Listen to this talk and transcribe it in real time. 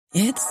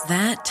It's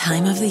that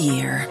time of the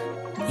year.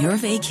 Your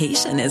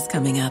vacation is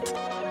coming up.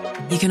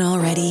 You can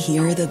already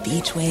hear the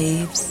beach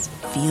waves,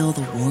 feel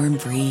the warm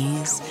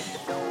breeze,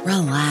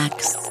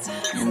 relax,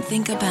 and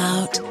think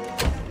about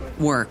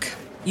work.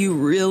 You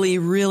really,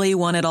 really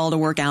want it all to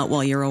work out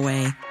while you're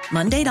away.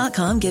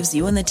 Monday.com gives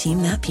you and the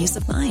team that peace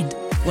of mind.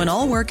 When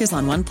all work is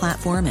on one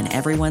platform and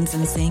everyone's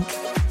in sync,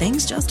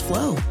 things just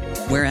flow.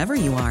 Wherever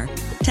you are,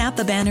 tap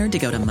the banner to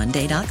go to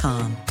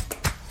Monday.com.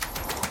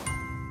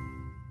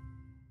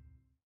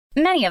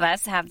 Many of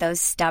us have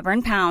those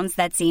stubborn pounds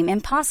that seem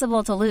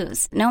impossible to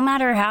lose, no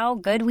matter how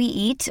good we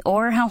eat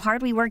or how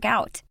hard we work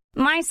out.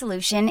 My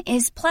solution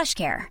is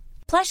PlushCare.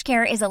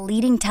 PlushCare is a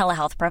leading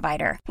telehealth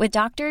provider with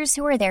doctors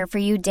who are there for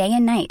you day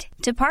and night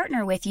to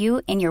partner with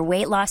you in your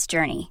weight loss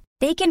journey.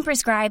 They can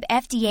prescribe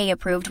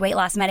FDA-approved weight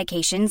loss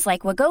medications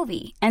like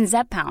Wegovy and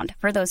Zepbound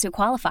for those who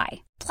qualify.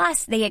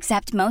 Plus, they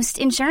accept most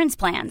insurance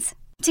plans.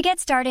 To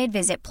get started,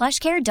 visit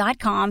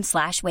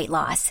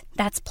plushcare.com/weightloss.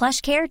 That's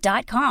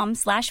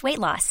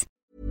plushcare.com/weightloss.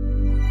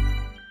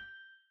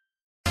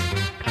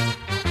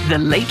 The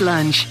Late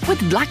Lunch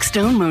with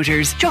Blackstone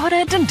Motors,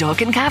 Drogheda,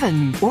 Dundalk and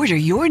Cavan. Order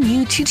your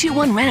new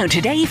 221 Renault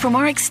today from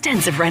our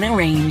extensive Renault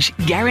range.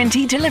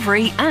 Guaranteed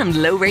delivery and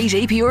low rate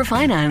APR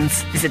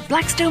finance. Visit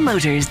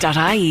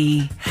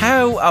blackstonemotors.ie.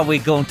 How are we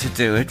going to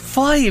do it?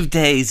 5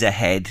 days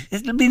ahead.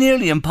 It'll be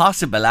nearly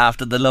impossible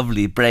after the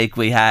lovely break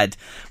we had.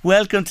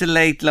 Welcome to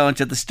Late Lunch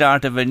at the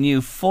start of a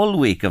new full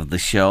week of the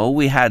show.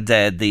 We had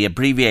the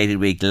abbreviated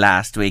week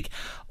last week.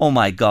 Oh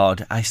my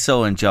God, I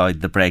so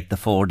enjoyed the break, the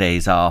 4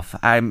 days off.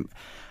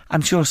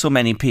 I'm sure so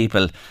many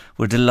people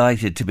were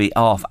delighted to be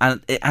off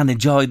and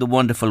enjoy the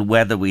wonderful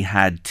weather we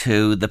had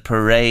too, the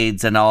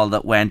parades and all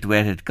that went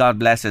with it. God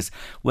bless us,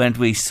 weren't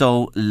we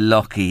so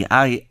lucky?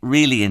 I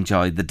really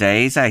enjoyed the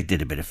days. I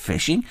did a bit of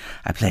fishing.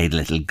 I played a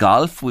little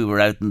golf. We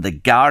were out in the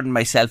garden,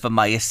 myself and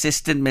my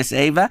assistant, Miss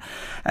Ava,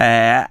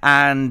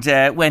 and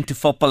went to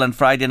football on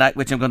Friday night,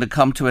 which I'm going to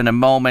come to in a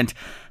moment.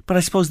 But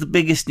I suppose the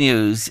biggest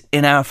news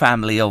in our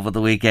family over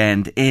the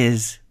weekend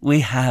is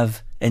we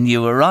have a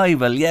new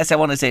arrival. Yes, I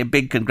want to say a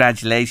big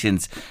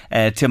congratulations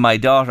to my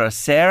daughter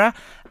Sarah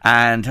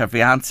and her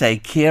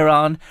fiancé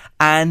Kieran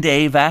and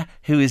Ava,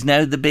 who is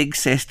now the big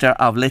sister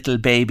of little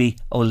baby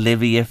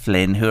Olivia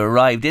Flynn, who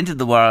arrived into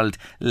the world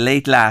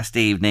late last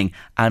evening,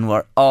 and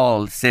we're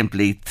all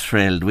simply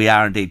thrilled. We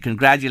are indeed.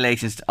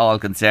 Congratulations to all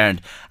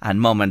concerned, and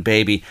mum and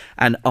baby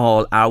and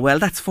all are well.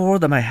 That's 4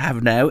 of them I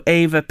have now: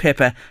 Ava,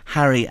 Pippa,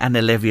 Harry and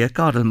Olivia.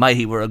 God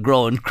almighty, we're a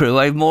growing crew.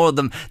 I've more of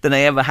them than I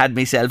ever had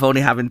myself,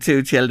 only having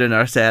 2 children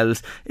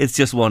ourselves. It's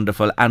just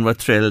wonderful, and we're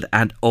thrilled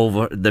and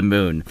over the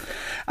moon.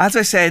 As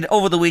I said,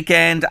 over the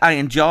weekend I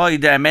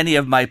enjoyed many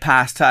of my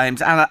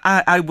pastimes, and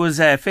I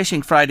was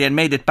fishing Friday and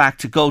made it back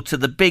to go to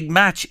the big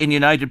match in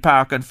United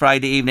Park on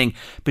Friday evening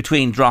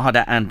between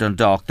Drogheda and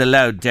Dundalk, the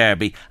Loud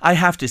Derby. I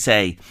have to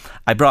say,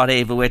 I brought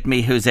Ava with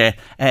me, who's a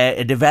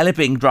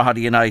developing Drogheda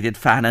United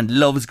fan and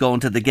loves going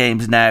to the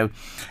games now,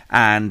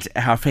 and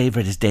her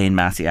favourite is Dane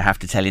Massey, I have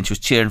to tell you, and she was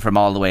cheering from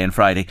all the way on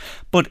Friday.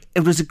 But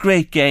it was a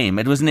great game.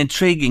 It was an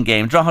intriguing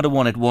game. Drogheda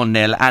won it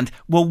 1-0 and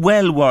were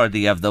well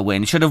worthy of the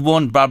win. Should have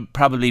won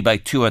probably by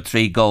 2 or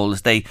 3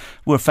 goals. They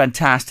were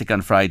fantastic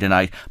on Friday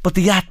night. But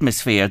the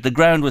atmosphere, the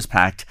ground was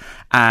packed,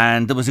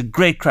 and there was a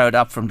great crowd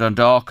up from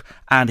Dundalk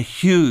and a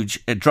huge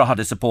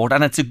Drogheda support,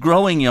 and it's a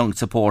growing young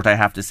support, I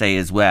have to say,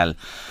 as well.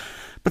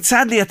 But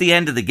sadly, at the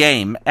end of the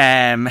game,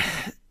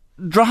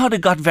 Drogheda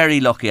got very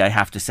lucky, I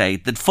have to say.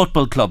 The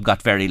football club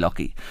got very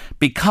lucky,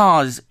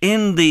 because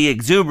in the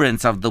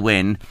exuberance of the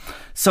win,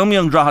 some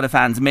young Drogheda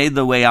fans made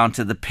their way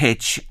onto the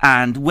pitch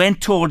and went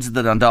towards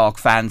the Dundalk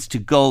fans to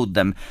goad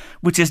them,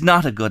 which is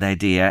not a good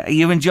idea.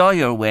 You enjoy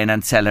your win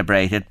and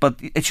celebrate it, but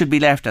it should be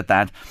left at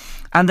that.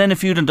 And then a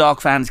few Dundalk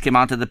fans came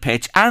onto the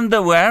pitch, and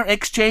there were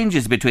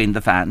exchanges between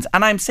the fans.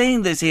 And I'm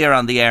saying this here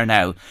on the air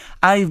now.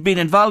 I've been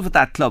involved with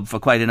that club for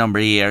quite a number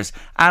of years,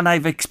 and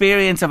I've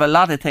experience of a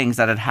lot of things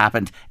that had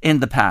happened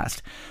in the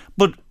past.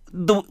 But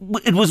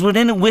it was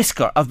within a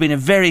whisker of being a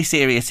very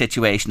serious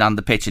situation on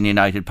the pitch in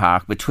United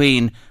Park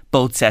between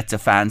both sets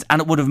of fans,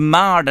 and it would have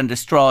marred and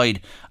destroyed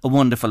a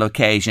wonderful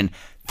occasion.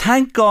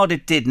 Thank God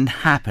it didn't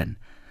happen.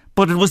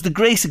 But it was the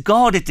grace of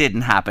God it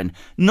didn't happen.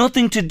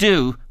 Nothing to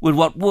do with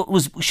what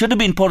should have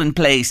been put in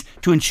place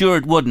to ensure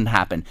it wouldn't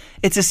happen.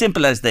 It's as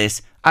simple as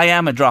this. I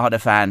am a Drogheda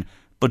fan,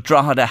 but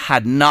Drogheda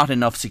had not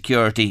enough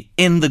security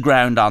in the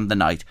ground on the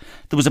night.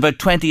 There was about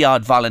 20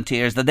 odd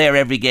volunteers. They're there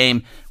every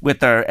game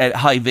with their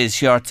high-vis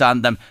shirts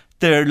on them.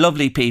 They're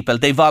lovely people.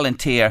 They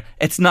volunteer.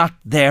 It's not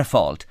their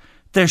fault.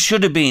 There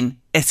should have been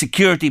a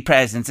security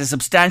presence, a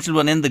substantial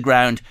one in the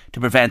ground to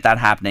prevent that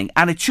happening.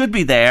 And it should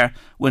be there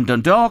when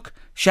Dundalk,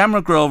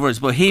 Shamrock Rovers,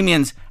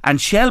 Bohemians and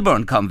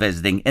Shelbourne come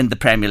visiting in the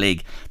Premier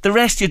League. The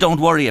rest you don't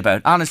worry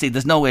about. Honestly,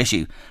 there's no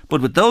issue.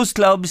 But with those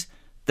clubs,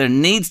 there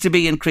needs to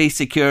be increased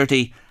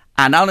security.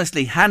 And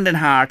honestly, hand in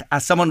heart,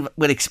 as someone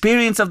with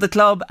experience of the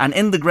club and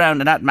in the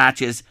ground and at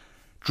matches,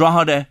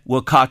 Drogheda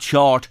were caught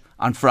short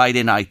on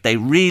Friday night. They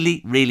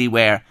really, really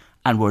were.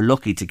 and were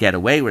lucky to get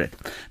away with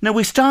it. Now,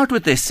 we start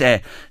with this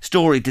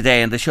story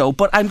today in the show,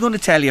 but I'm going to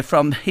tell you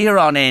from here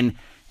on in,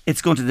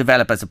 it's going to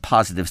develop as a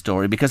positive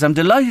story, because I'm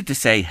delighted to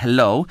say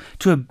hello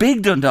to a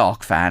big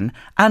Dundalk fan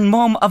and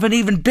mum of an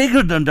even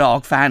bigger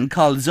Dundalk fan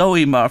called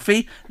Zoe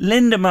Murphy.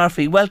 Linda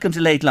Murphy, welcome to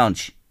Late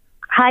Lunch.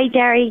 Hi,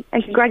 Jerry,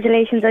 and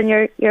congratulations on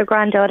your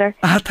granddaughter.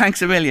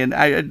 Thanks a million.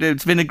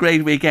 It's been a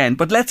great weekend.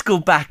 But let's go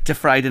back to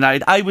Friday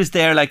night. I was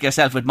there, like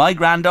yourself, with my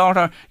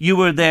granddaughter. You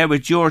were there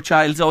with your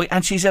child, Zoe,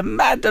 and she's a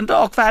mad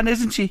Dundalk fan,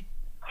 isn't she?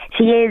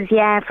 She is,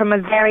 yeah, from a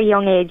very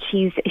young age.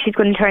 She's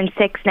going to turn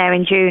 6 now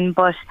in June,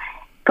 but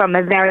from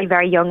a very,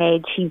 very young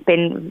age, she's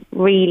been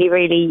really,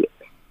 really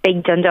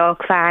big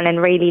Dundalk fan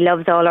and really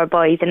loves all our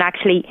boys. And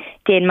actually,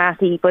 Dane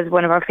Massey was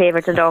one of our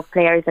favourite Dundalk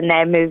players and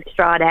now moved to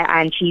Strada,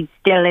 and she's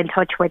still in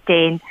touch with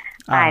Dane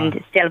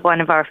and still one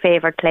of our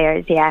favourite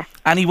players, yeah.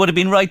 And he would have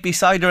been right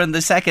beside her in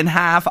the second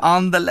half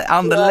on the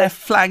left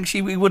flank.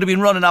 He would have been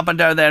running up and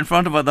down there in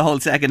front of her the whole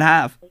second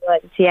half. He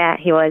was, yeah,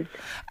 he was.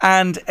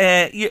 And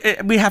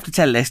we have to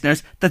tell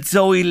listeners that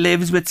Zoe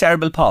lives with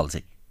cerebral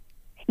palsy.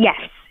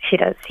 Yes, she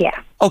does,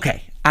 yeah.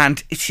 Okay.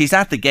 And she's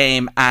at the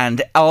game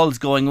and all's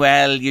going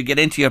well. You get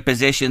into your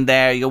position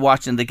there, you're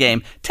watching the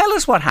game. Tell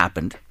us what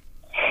happened.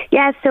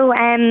 Yeah, so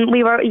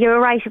you were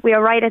right. We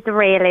were right at the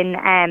railing,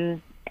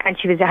 and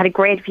she had a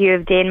great view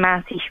of Dane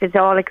Massey. She was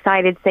all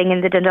excited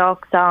singing the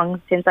Dundalk songs.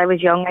 Since I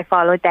was young, I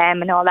followed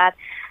them and all that.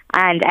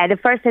 And the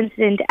first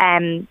incident,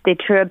 they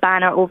threw a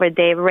banner over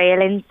the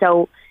railing,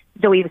 so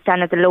Zoe was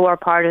standing at the lower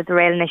part of the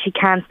railing and she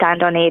can't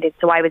stand unaided,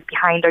 so I was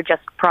behind her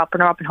just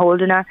propping her up and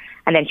holding her,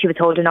 and then she was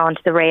holding on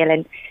to the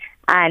railing.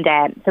 And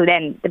so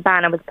then the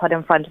banner was put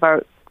in front of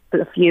her,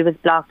 the view was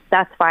blocked.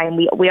 That's fine.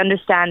 We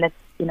understand that,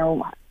 you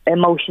know,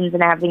 emotions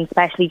and everything,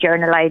 especially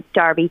during a live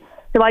derby.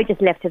 So I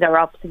just lifted her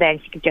up so then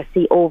she could just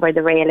see over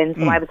the railing.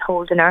 So I was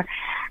holding her.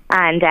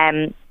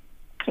 And,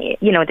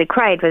 you know, the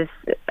crowd was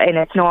in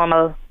its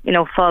normal, you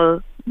know,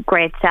 full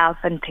great self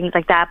and things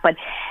like that. But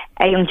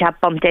a young chap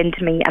bumped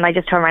into me and I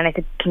just turned around and I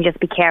said, can you just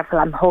be careful?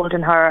 I'm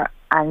holding her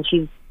and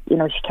she's, you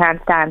know, she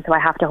can't stand, so I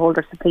have to hold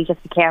her, so please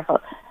just be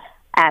careful.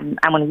 And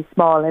when he's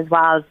small as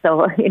well,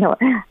 so, you know,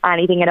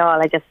 anything at all,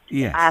 I just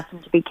asked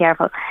him to be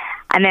careful.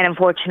 And then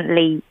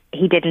unfortunately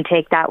he didn't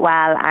take that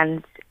well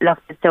and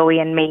looked at Zoe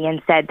and me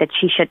and said that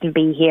she shouldn't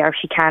be here,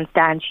 she can't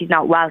stand, she's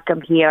not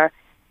welcome here,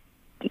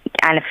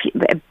 and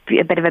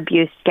a bit of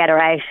abuse to get her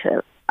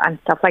out and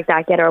stuff like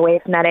that, get her away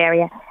from that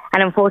area.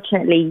 And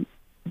unfortunately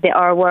the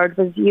R word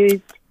was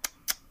used.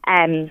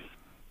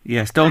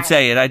 Yes, don't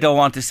say it. I don't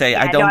want to say.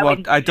 Yeah,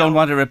 I don't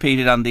want to repeat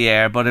it on the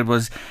air. But it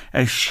was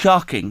a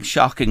shocking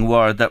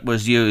word that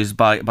was used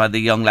by the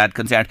young lad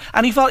concerned.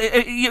 And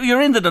you're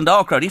in the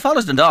Dundalk crowd. He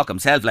follows Dundalk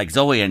himself, like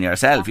Zoe and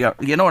yourself. You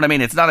know what I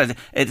mean? It's not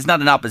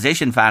an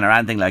opposition fan or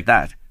anything like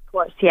that. Of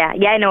course, yeah.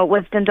 No, it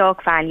was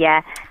Dundalk fan,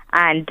 yeah.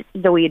 And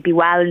Zoe would be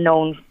well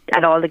known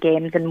at all the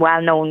games and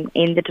well known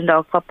in the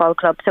Dundalk Football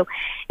Club. So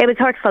it was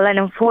hurtful. And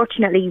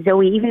unfortunately,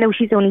 Zoe, even though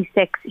she's only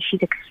 6,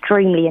 she's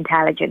extremely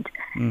intelligent.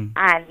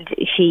 And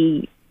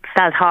she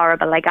felt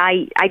horrible. Like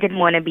I didn't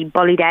want to be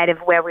bullied out of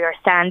where we were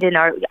standing,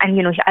 and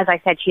you know, as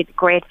I said, she had a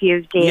great view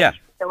of Dave. Yeah. She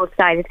was so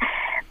excited.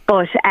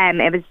 But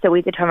it was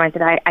Zoe determined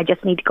that I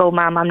just need to go,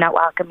 Mum, I'm not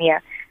welcome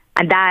here.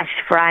 And that,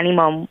 for any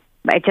mum,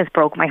 it just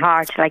broke my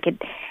heart. Like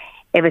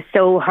it was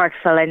so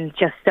hurtful and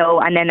just so.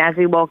 And then as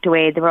we walked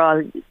away, they were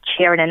all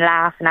cheering and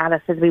laughing at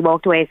us as we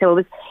walked away. So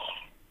it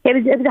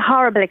was a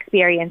horrible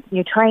experience.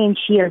 You try and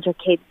shield your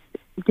kids,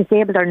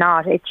 disabled or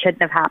not, it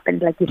shouldn't have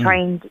happened. Like you try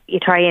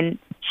and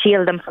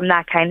shield them from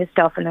that kind of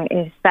stuff, and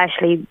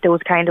especially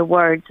those kind of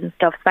words and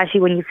stuff.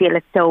 Especially when you feel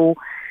it's so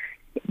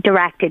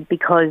directed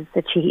because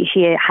that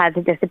she has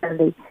a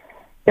disability.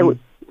 So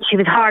she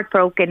was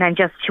heartbroken and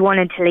she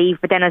wanted to leave.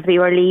 But then as we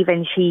were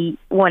leaving, she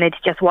wanted to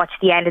just watch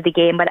the end of the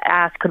game, but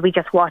asked could we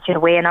just watch it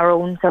away on our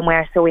own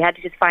somewhere. So we had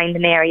to just find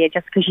an area,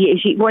 just because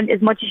she wanted,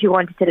 as much as she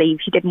wanted to leave,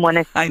 she didn't want to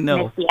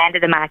miss the end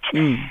of the match.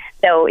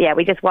 So yeah,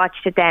 we just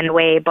watched it then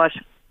away. But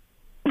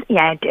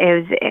yeah,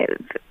 it was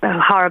a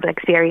horrible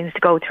experience to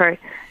go through.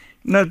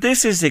 Now,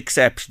 this is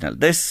exceptional.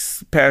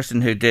 This person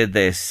who did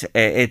this,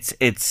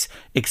 it's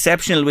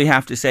exceptional, we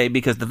have to say,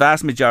 because the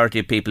vast majority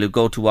of people who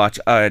go to watch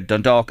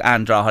Dundalk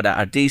and Drogheda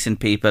are decent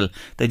people.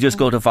 They just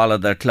go to follow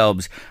their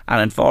clubs, and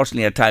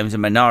unfortunately at times a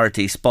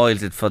minority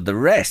spoils it for the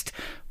rest.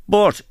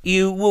 But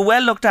you were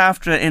well looked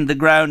after in the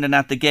ground and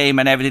at the game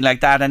and everything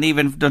like that, and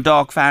even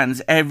Dundalk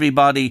fans,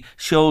 everybody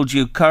showed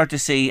you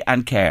courtesy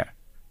and care.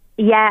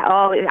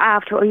 Yeah,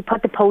 after we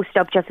put the post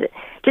up just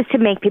to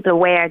make people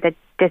aware that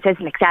this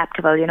isn't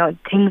acceptable, you know,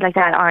 things like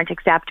that aren't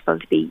acceptable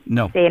to be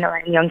saying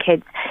around young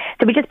kids.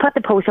 So we just put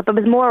the post up. It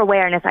was more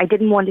awareness. I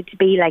didn't want it to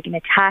be like an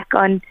attack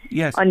on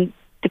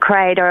the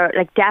crowd, or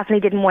like definitely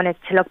didn't want it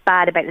to look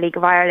bad about League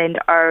of Ireland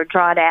or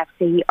Drogheda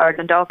FC or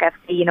Dundalk FC.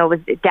 You know,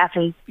 it was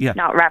definitely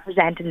not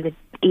representing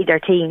either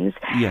teams.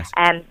 Yes.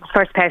 The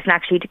first person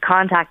actually to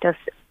contact us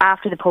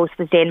after the post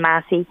was Dane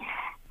Massey,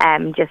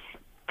 just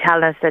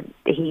telling us that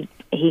he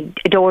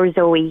adores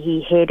Zoe.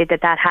 He hated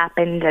that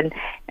happened, and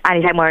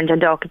anytime we're in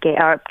Dundalk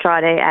again or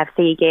Drogheda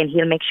FC again,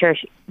 he'll make sure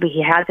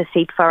he has a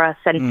seat for us.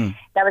 And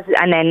that was,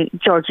 and then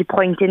Georgie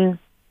Poynton,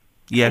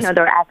 yes,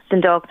 another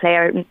ex-Dundalk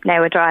player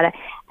now at Drogheda,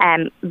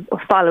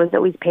 follows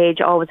Zoe's page.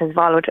 Always has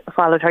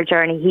followed her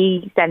journey.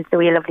 He sent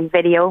Zoe a lovely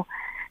video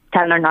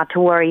telling her not to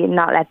worry and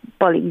not let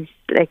bullies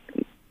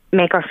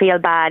make her feel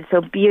bad.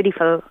 So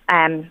beautiful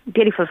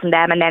from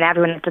them. And then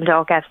everyone at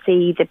Dundalk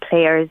FC, the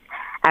players,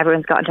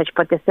 everyone's got in touch.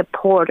 But the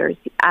supporters,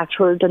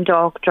 actual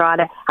Dundalk,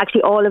 Drogheda,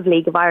 actually all of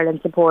League of Ireland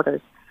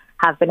supporters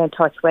have been in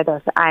touch with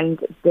us, and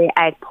the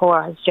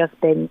outpour has just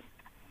been,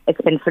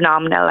 it's been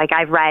phenomenal. Like,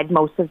 I've read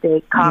most of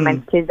the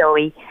comments to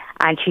Zoe,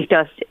 and she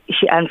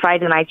on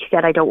Friday night she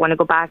said, I don't want to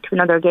go back to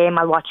another game,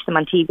 I'll watch them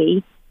on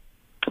TV.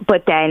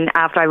 But then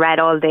after I read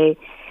all the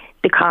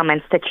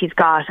comments that she's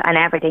got and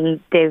everything,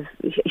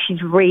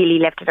 she's really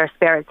lifted her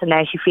spirits, and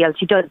now she feels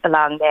she does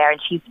belong there,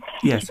 and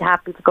she's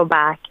happy to go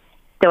back.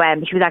 So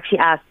she was actually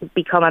asked to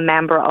become a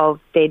member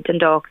of the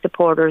Dundalk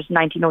Supporters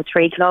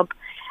 1903 Club,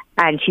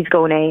 and she's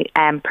going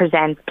to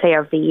present Player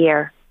of the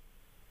Year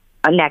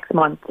next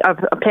month, or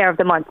Player of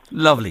the Month.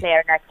 Lovely.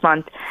 Player next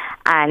month,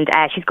 and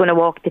she's going to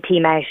walk the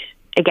team out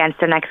against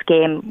their next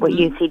game with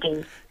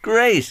UCD.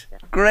 Great.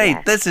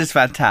 Yes. This is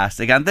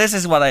fantastic, and this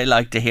is what I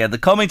like to hear, the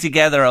coming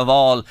together of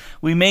all.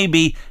 We may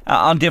be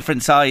on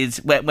different sides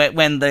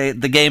when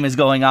the game is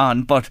going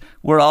on, but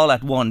we're all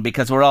at one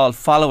because we're all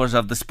followers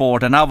of the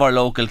sport and of our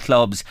local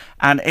clubs,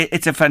 and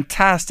it's a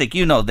fantastic,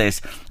 you know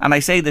this, and I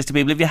say this to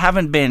people, if you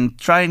haven't been,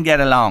 try and get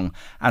along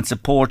and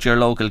support your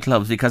local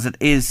clubs because it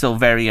is so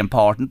very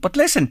important. But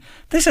listen,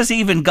 this has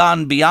even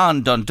gone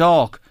beyond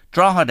Dundalk,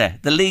 Drogheda,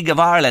 the League of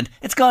Ireland.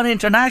 It's gone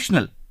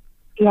international.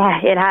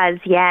 Yeah, it has,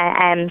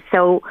 yeah.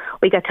 So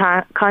we got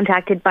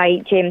contacted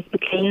by James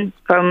McLean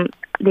from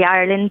the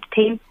Ireland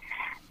team,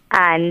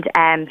 and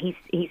he's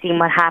seen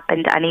what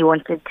happened, and he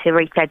wanted to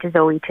reach out to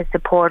Zoe to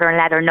support her and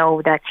let her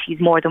know that she's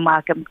more than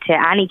welcome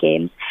to any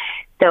games.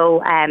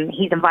 So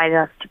he's invited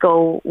us to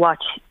go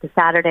watch the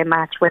Saturday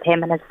match with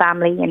him and his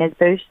family in his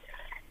boot.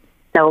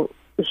 So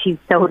she's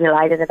so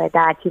delighted about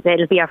that. She said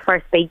it'll be our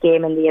first big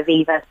game in the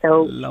Aviva.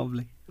 So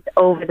lovely.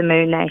 Over the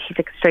moon now. She's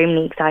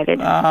extremely excited.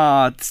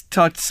 It's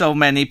touched so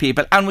many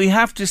people, and we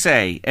have to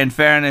say, in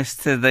fairness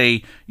to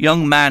the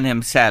young man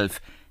himself,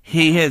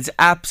 he has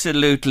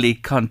absolutely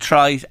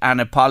contrite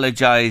and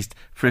apologised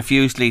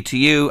profusely to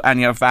you and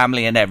your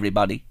family and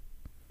everybody.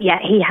 Yeah,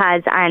 he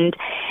has, and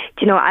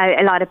you know,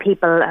 a lot of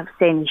people have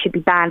saying he should be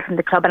banned from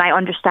the club, and I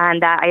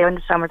understand that. I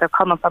understand where they're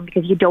coming from,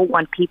 because you don't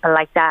want people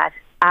like that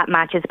at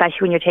matches,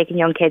 especially when you're taking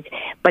young kids.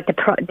 But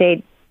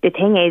the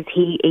thing is,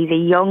 he's a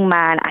young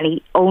man, and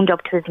he owned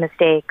up to his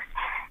mistakes,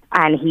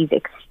 and he's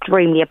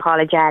extremely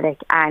apologetic,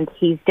 and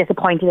he's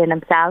disappointed in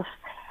himself.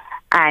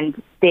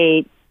 And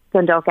the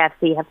Dundalk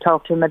FC have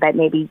talked to him about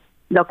maybe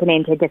looking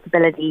into a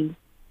disability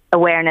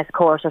awareness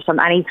course or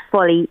something, and he's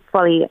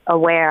fully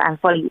aware and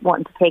fully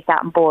wanting to take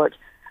that on board.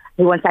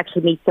 He wants to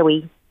actually meet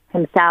Zoe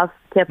himself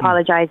to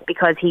apologise,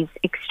 because he's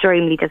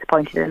extremely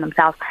disappointed in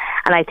himself.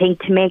 And I think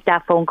to make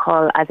that phone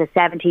call as a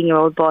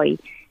 17-year-old boy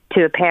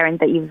to a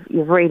parent that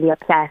you've really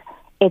upset,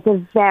 it's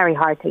a very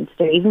hard thing to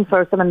do. Even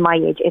for someone my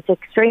age, it's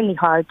extremely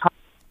hard.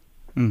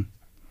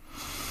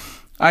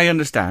 I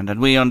understand,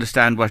 and we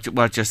understand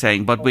what you're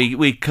saying, but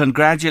we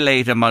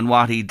congratulate him on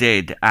what he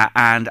did,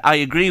 and I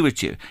agree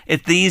with you.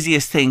 It's the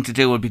easiest thing to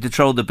do would be to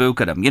throw the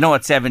book at him. You know,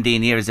 at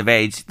 17 years of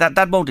age,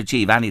 that won't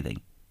achieve anything.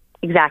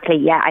 Exactly,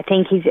 yeah. I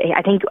think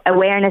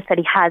awareness that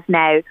he has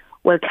now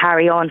will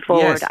carry on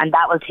forward, yes, and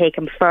that will take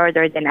him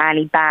further than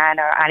any ban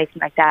or anything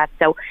like that.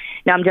 So,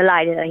 no, I'm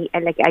delighted.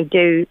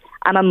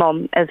 I'm a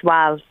mum as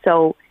well,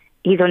 so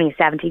he's only a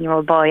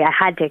 17-year-old boy. I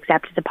had to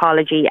accept his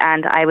apology,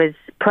 and I was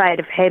proud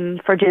of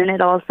him for doing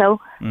it also.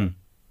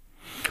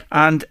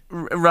 And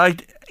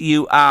right,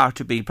 you are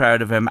to be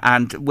proud of him,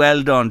 and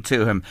well done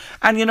to him.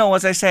 And you know,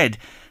 as I said,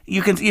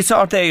 you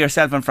saw it there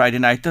yourself on Friday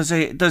night. There's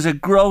a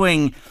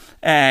growing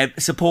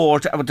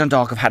support.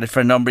 Dundalk have had it for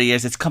a number of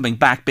years. It's coming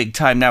back big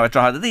time now at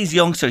Drogheda. These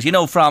youngsters, you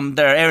know, from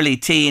their early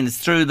teens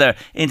through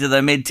into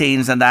their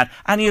mid-teens and that.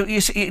 And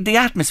you see the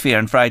atmosphere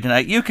on Friday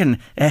night. You can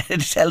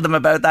tell them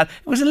about that.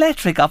 It was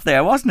electric up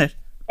there, wasn't it?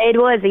 It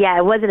was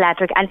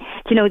electric. And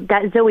you know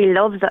that Zoe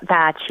loves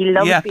that. She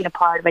loves being a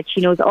part of it.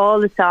 She knows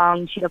all the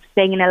songs. She loves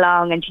singing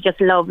along, and she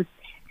just loves.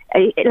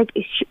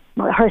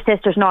 Her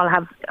sisters and all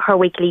have her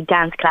weekly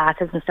dance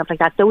classes and stuff like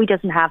that. Zoe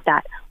doesn't have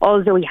that.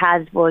 All Zoe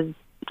has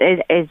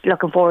is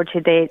looking forward to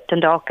the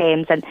Dundalk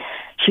games, and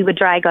she would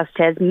drag us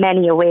to as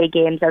many away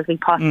games as we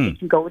possibly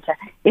can go to.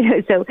 You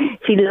know, so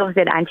she loves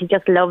it, and she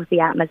just loves the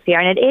atmosphere,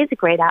 and it is a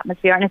great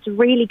atmosphere, and it's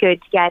really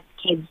good to get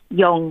kids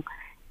young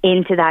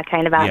into that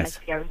kind of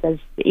atmosphere, because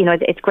you know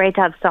it's great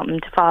to have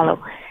something to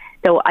follow.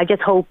 So I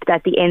just hope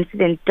that the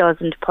incident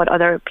doesn't put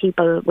other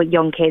people with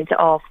young kids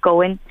off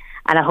going.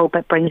 And I hope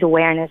it brings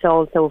awareness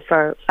also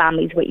for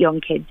families with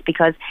young kids,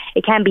 because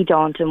it can be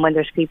daunting when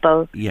there's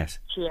people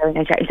cheering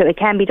and shouting. So it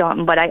can be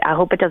daunting, but I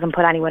hope it doesn't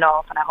put anyone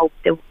off, and I hope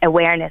the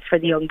awareness for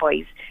the young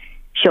boys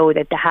show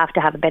that they have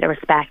to have a bit of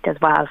respect as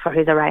well for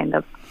who's around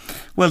them.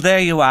 Well, there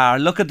you are.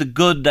 Look at the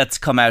good that's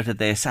come out of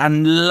this,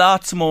 and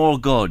lots more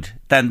good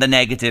than the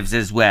negatives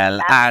as well.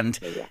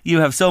 Absolutely. And you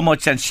have so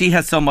much, and she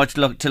has so much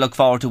to look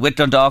forward to with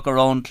Dundalk, her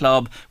own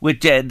club,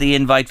 with the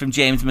invite from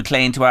James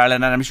McLean to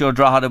Ireland, and I'm sure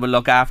Drogheda will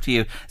look after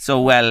you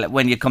so well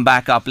when you come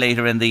back up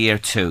later in the year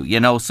too. You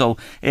know, so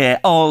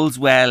all's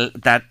well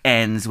that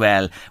ends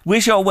well.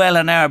 Wish her well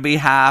on our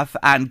behalf,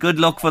 and good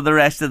luck for the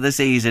rest of the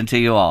season to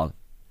you all.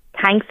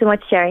 Thanks so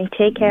much, Jerry.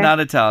 Take care.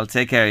 Not at all.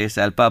 Take care of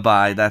yourself.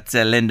 Bye-bye. That's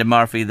Linda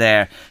Murphy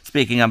there,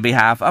 speaking on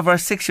behalf of our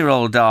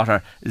 6-year-old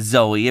daughter,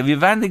 Zoe. If you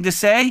have anything to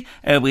say,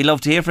 we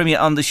love to hear from you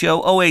on the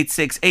show.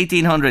 086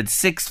 1800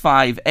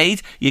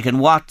 658. You can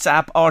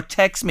WhatsApp or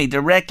text me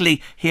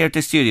directly here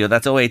to studio.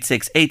 That's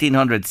 086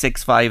 1800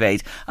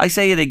 658. I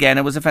say it again,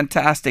 it was a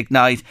fantastic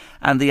night,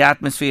 and the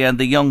atmosphere and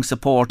the young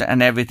support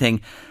and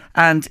everything.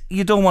 And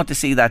you don't want to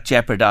see that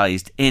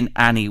jeopardised in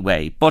any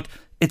way. But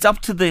it's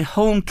up to the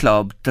home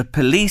club to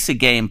police a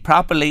game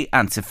properly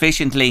and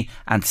sufficiently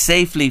and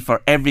safely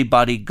for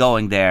everybody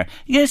going there.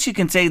 Yes, you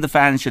can say the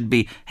fans should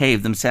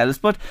behave themselves,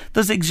 but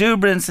there's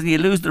exuberance and you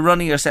lose the run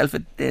of yourself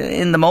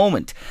in the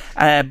moment.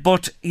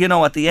 But, you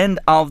know, at the end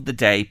of the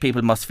day,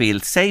 people must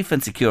feel safe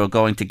and secure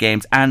going to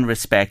games and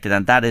respected,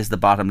 and that is the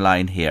bottom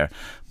line here.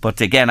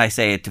 But again, I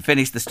say it to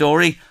finish the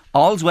story,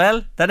 all's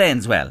well that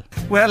ends well.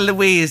 Well,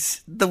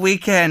 Louise, the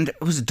weekend, it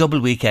was a double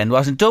weekend,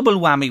 wasn't it? Double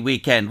whammy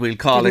weekend, we'll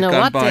call Didn't it. know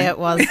what day it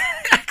was.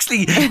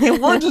 Actually,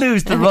 you would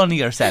lose the run of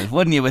yourself,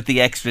 wouldn't you, with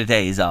the extra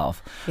days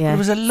off? Yeah. It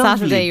was a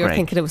lovely Saturday you were break.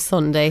 thinking it was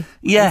Sunday.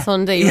 Yeah. And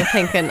Sunday you were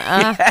thinking,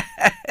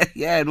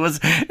 Yeah, it was.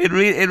 It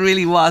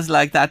really was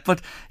like that.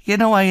 But you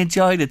know, I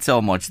enjoyed it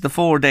so much. The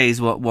 4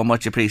 days were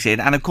much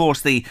appreciated, and of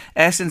course, the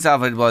essence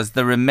of it was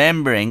the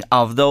remembering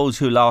of those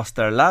who lost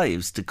their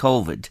lives to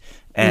COVID.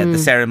 The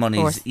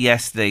ceremonies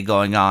yesterday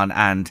going on,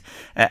 and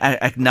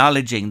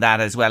acknowledging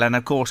that as well. And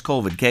of course,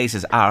 COVID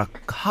cases are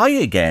high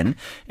again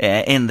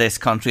in this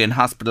country, and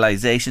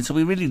hospitalisation. So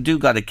we really do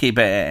got to keep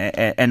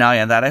an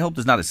eye on that. I hope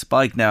there's not a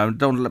spike now. I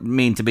don't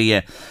mean to be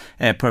a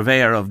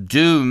purveyor of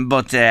doom,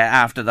 but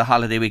after the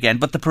holiday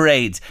weekend. But the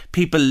parades,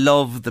 people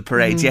love the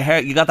parades. You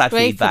got that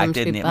Great feedback,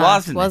 didn't you?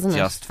 Wasn't It it?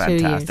 just 2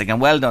 years. fantastic? And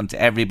well done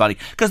to everybody,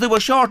 because they were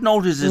short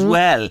notice as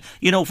well.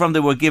 You know, from they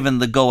were given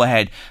the go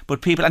ahead.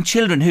 But people and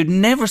children who'd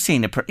never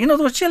seen there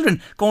were children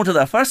going to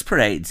their first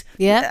parades,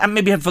 and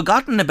maybe had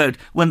forgotten about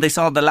when they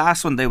saw the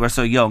last one. They were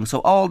so young.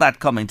 So all that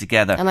coming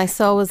together. And I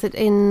saw, was it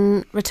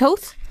in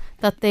Ratoath,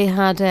 that they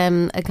had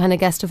a kind of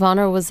guest of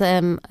honour was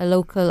a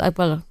local,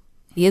 well,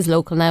 he is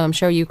local now, I'm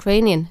sure,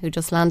 Ukrainian, who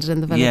just landed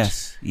in the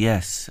village.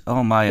 Yes.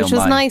 Oh my, Which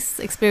was a nice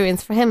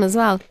experience for him as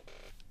well.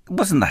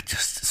 Wasn't that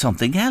just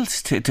something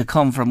else to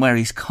come from where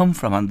he's come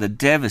from, and the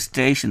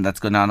devastation that's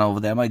going on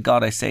over there? My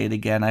God, I say it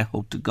again, I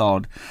hope to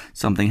God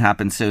something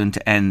happens soon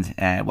to end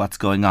what's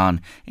going on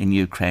in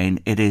Ukraine.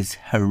 It is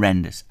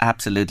horrendous,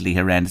 absolutely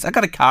horrendous. I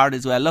got a card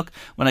as well, look,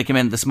 when I came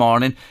in this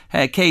morning.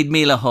 Cade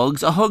Mila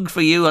hugs, a hug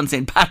for you on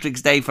St.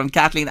 Patrick's Day from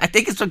Kathleen. I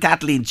think it's from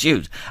Kathleen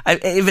Shoot.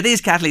 If it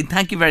is Kathleen,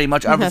 thank you very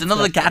much. Or if it's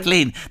another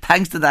Kathleen,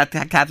 thanks to that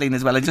Kathleen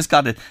as well. I just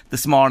got it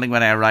this morning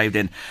when I arrived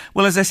in.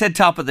 Well, as I said,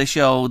 top of the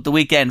show, the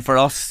weekend for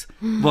us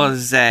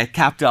was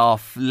capped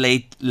off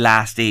late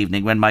last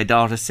evening when my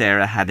daughter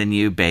Sarah had a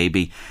new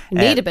baby. You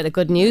need a bit of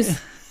good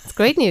news. It's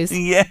great news.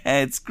 Yeah,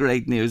 it's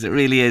great news. It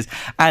really is.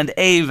 And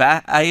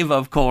Ava,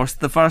 of course,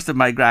 the first of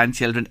my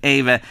grandchildren,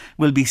 Ava,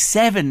 will be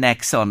 7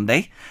 next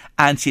Sunday.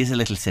 And she's a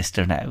little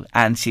sister now.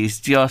 And she's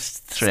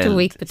just thrilled. Just a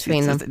week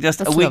between them.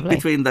 Just a week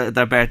between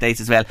their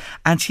birthdays as well.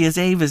 And she has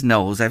Ava's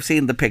nose. I've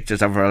seen the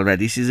pictures of her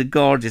already. She's a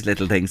gorgeous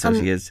little thing, so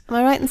she is. Am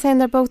I right in saying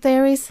they're both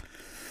Aries?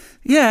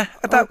 Yeah.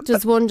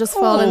 Does one just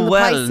fall in the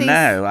Pisces? Well,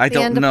 now, I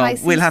don't know.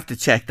 Pisces? We'll have to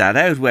check that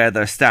out, where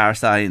their star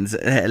signs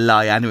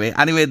lie anyway.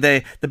 Anyway,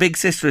 the big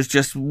sister is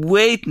just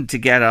waiting to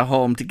get her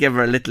home, to give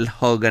her a little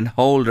hug and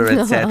hold her,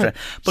 etc.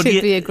 But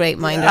she'll be a great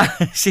minder.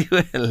 She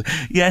will.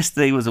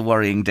 Yesterday was a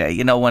worrying day,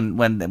 you know, when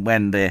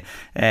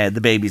the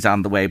baby's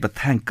on the way. But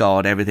thank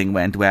God everything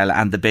went well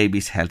and the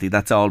baby's healthy.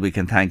 That's all we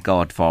can thank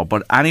God for.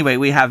 But anyway,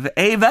 we have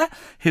Ava,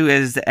 who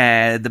is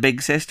the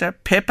big sister,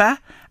 Pippa,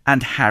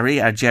 and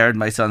Harry are Jared,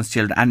 my son's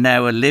children, and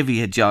now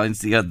Olivia joins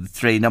the other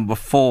three, number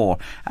 4,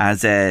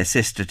 as a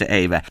sister to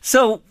Ava.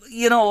 So,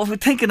 you know, if we're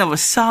thinking of a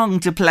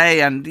song to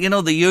play, and, you know,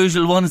 the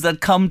usual ones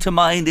that come to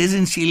mind,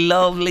 isn't she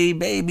lovely,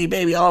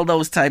 baby, all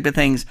those type of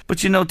things.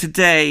 But, you know,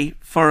 today,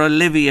 for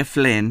Olivia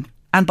Flynn,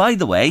 and by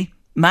the way,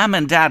 Mum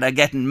and Dad are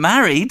getting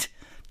married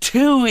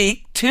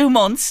 2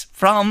 months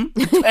from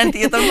the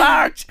 20th of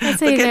March.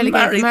 They're getting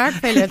married.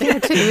 They're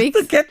 2 weeks.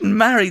 They're getting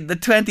married the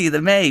 20th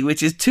of May,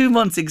 which is 2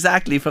 months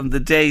exactly from the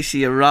day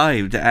she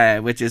arrived,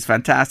 which is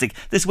fantastic.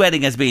 This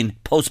wedding has been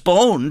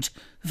postponed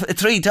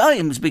 3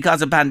 times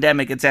because of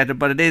pandemic, etc.,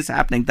 but it is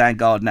happening, thank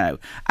God, now.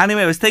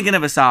 Anyway, I was thinking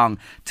of a song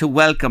to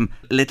welcome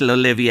little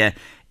Olivia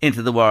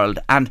into the world,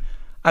 and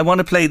I want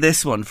to play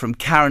this one from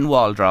Karen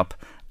Waldrop,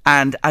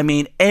 and I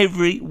mean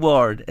every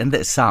word in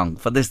this song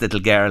for this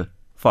little girl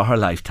for her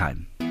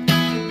lifetime.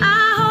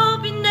 I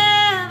hope you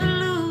never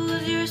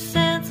lose your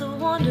sense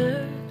of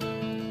wonder.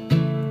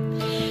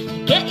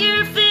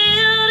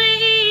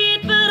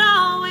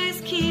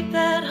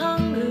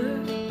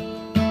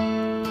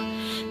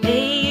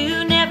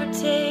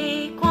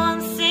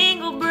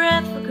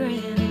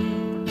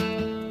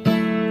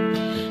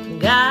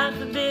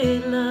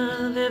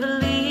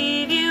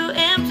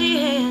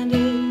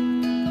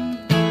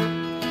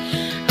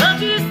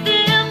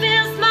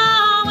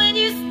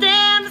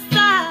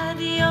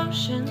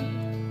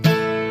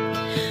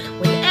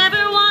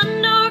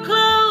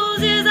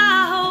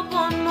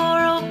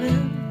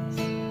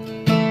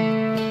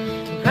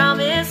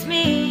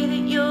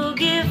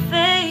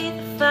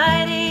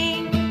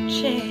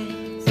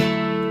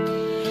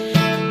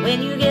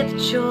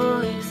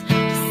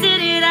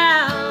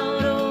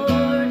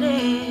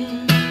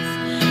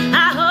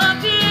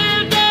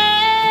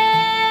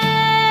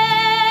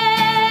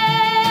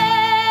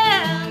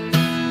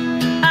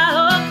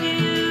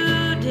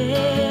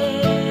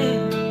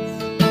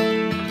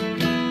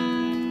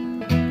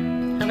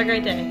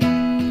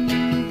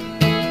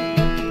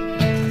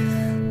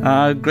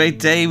 Great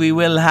day we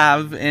will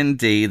have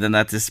indeed, and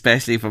that's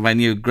especially for my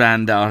new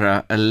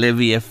granddaughter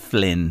Olivia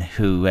Flynn,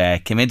 who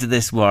came into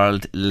this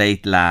world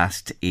late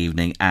last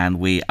evening, and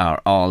we are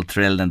all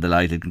thrilled and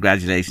delighted.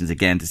 Congratulations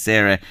again to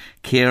Sarah,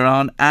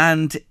 Kieran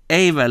and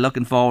Ava.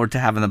 Looking forward to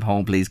having them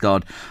home, please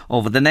God,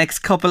 over the next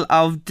couple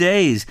of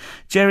days.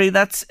 Jerry,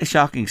 that's a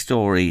shocking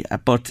story,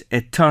 but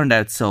it turned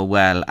out so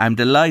well. I'm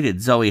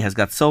delighted Zoe has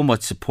got so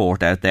much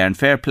support out there, and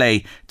fair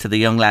play to the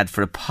young lad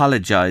for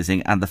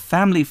apologising and the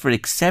family for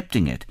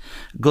accepting it.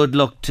 Good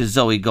luck to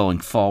Zoe going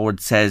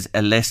forward, says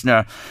a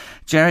listener.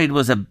 Jerry, it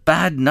was a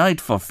bad night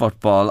for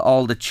football.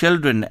 All the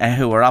children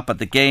who were up at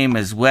the game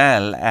as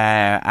well,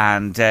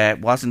 and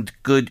wasn't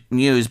good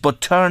news,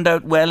 but turned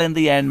out well in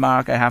the end,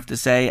 Mark, I have to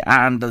say,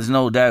 and there's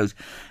no doubt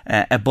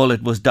a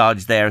bullet was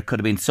dodged there. It could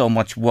have been so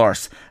much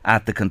worse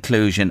at the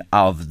conclusion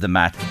of the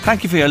match.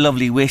 Thank you for your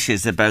lovely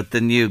wishes about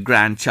the new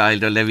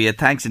grandchild, Olivia.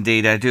 Thanks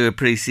indeed, I do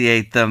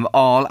appreciate them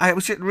all. I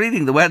was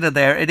reading the weather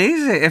there. It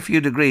is a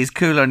few degrees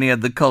cooler near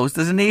the coast.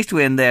 There's an east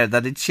wind there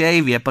that'd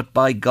shave you, but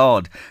by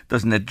God,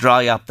 doesn't it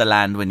dry up the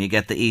land when you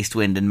get the east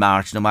wind in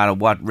March, no matter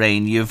what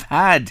rain you've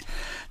had.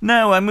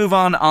 Now I move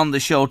on the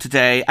show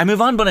today. I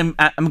move on, but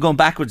I'm going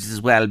backwards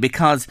as well,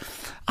 because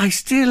I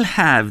still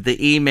have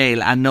the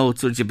email and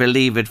notes, would you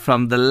believe it,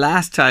 from the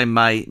last time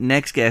my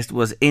next guest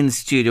was in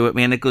studio with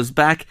me, and it goes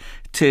back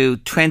to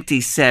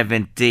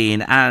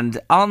 2017, and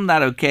on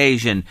that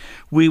occasion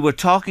we were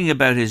talking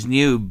about his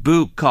new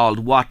book called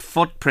What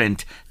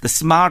Footprint? The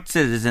Smart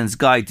Citizen's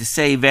Guide to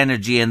Save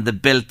Energy in the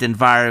Built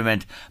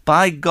Environment.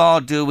 By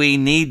God, do we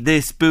need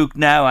this book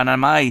now, and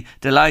am I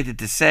delighted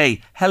to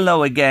say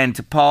hello again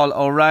to Paul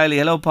O'Reilly.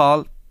 Hello,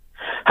 Paul.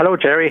 Hello,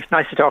 Jerry.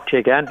 Nice to talk to you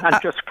again. And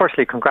just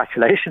firstly,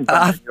 congratulations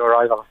on your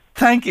arrival.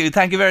 Thank you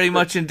very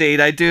much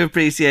indeed. I do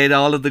appreciate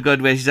all of the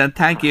good wishes, and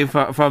thank you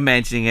for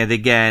mentioning it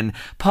again.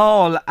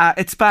 Paul,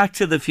 it's Back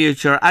to the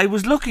Future. I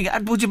was looking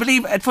at, would you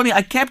believe it's funny,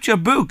 I kept your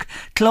book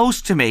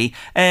close to me.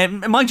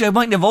 Mind you, I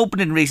mightn't have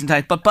opened it in recent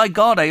times, but by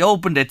God, I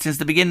opened it since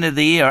the beginning of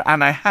the year,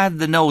 and I had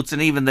the notes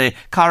and even the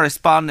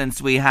correspondence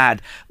we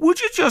had.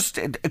 Would you just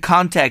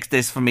context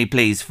this for me,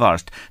 please,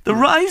 first? The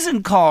rise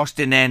in cost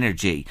in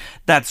energy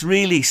that's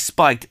really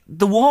spiked.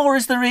 The war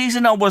is the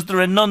reason, or was there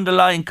an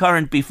underlying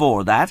current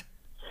before that?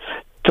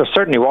 There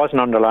certainly was an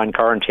underlying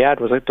current. Yeah,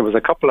 there was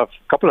a couple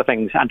of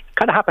things, and it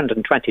kind of happened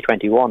in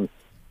 2021.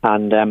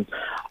 And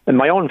in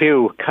my own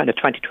view, kind of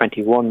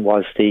 2021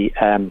 was the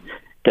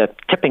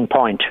tipping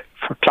point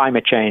for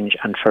climate change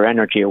and for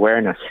energy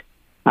awareness.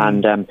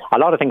 And a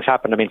lot of things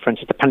happened. I mean, for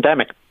instance, the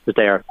pandemic was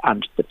there,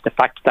 and the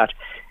fact that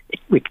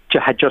we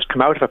had just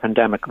come out of a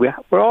pandemic, we're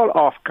all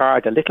off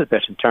guard a little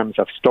bit in terms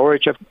of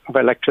storage of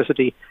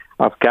electricity,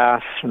 of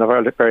gas, and of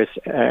other various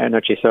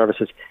energy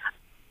services.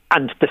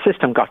 And the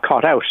system got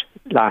caught out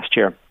last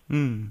year.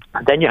 And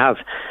then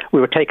we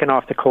were taken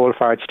off the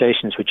coal-fired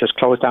stations. We just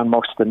closed down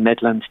most of the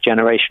Midlands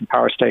generation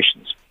power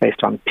stations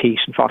based on peat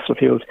and fossil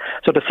fuels.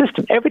 So the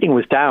system, everything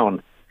was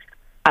down.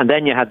 And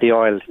then you had the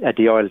oil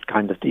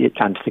and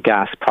the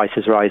gas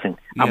prices rising,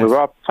 and we were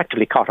all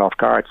effectively caught off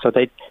guard. So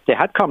they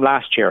had come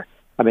last year.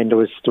 I mean, there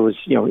was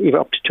even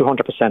up to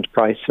 200%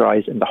 price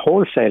rise in the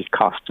wholesale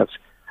cost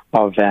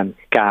of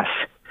gas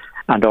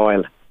and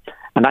oil.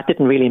 And that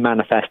didn't really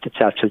manifest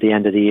itself till the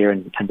end of the year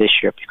and this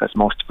year, because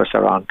most of us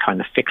are on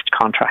kind of fixed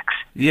contracts.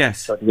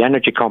 Yes. So the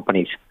energy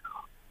companies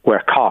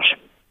were caught,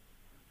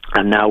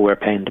 and now we're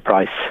paying the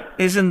price.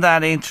 Isn't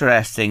that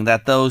interesting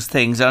that those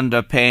things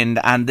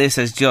underpinned, and this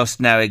has just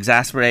now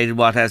exacerbated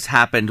what has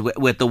happened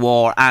with the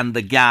war and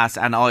the gas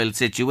and oil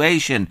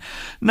situation.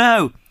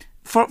 Now,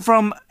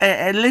 from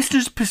a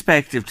listener's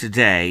perspective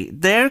today,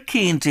 they're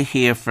keen to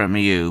hear from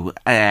you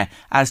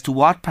as to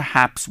what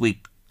perhaps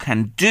we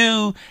can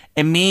do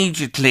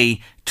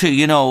immediately to,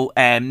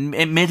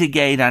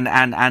 mitigate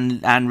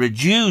and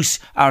reduce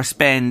our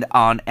spend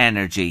on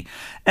energy.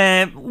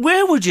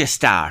 Where would you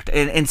start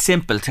in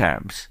simple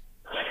terms?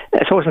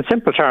 I suppose in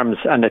simple terms,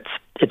 and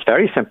it's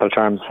very simple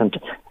terms,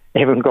 and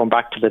even going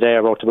back to the day I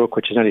wrote the book,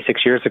 which is only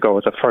 6 years ago,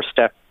 the first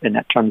step in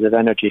terms of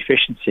energy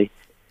efficiency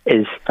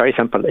is very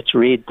simple. It's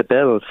read the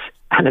bills.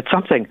 And it's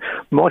something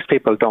most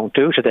people don't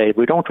do today.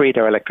 We don't read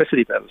our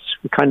electricity bills.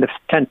 We kind of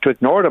tend to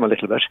ignore them a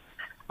little bit,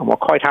 and we're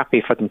quite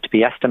happy for them to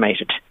be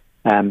estimated.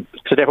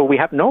 So therefore, we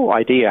have no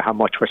idea how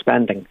much we're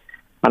spending.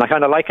 And I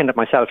kind of likened it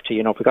myself to,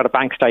 if we got a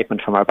bank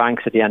statement from our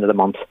banks at the end of the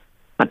month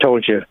and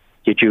told you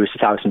you'd used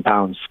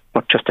 £1,000,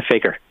 but just a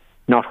figure,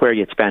 not where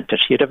you'd spent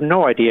it, you'd have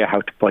no idea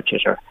how to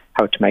budget or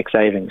how to make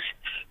savings.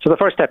 So the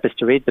first step is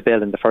to read the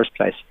bill in the first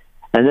place.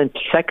 And then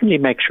secondly,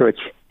 make sure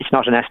it's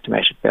not an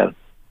estimated bill.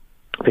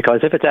 Because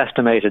if it's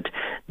estimated,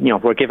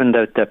 we're given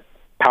the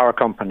power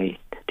company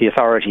the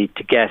authority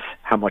to guess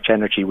how much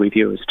energy we've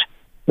used,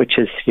 which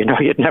is,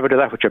 you'd never do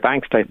that with your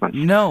bank statement.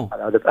 No.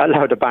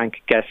 Allow the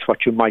bank guess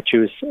what you might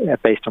use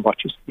based on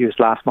what you used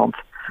last month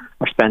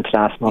or spent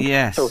last month.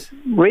 Yes. So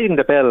reading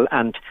the bill,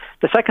 and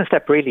the second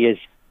step really is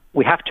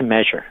we have to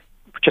measure.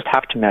 just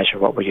have to measure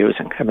what we're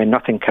using. I mean,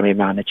 nothing can be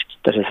managed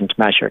that isn't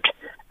measured.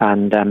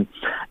 And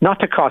not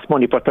to cost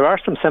money, but there are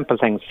some simple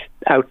things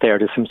out there.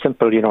 There's some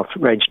simple,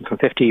 ranging from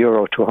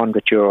 €50 to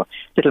 €100,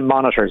 little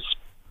monitors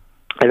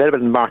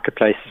available in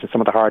marketplaces and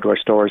some of the hardware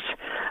stores,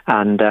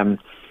 and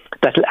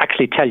that'll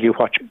actually tell you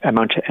the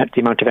amount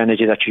of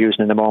energy that you're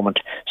using in the moment.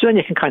 So then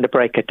you can kind of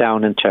break it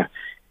down into,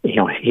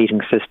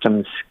 heating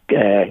systems,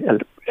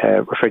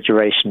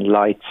 refrigeration,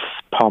 lights,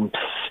 pumps,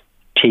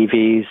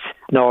 TVs,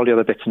 and all the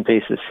other bits and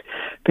pieces.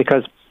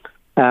 Because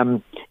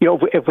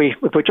if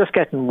we're just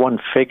getting one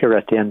figure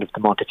at the end of the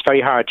month, it's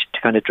very hard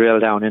to kind of drill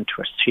down into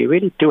it. So you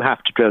really do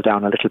have to drill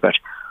down a little bit,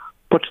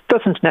 but it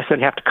doesn't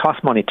necessarily have to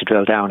cost money to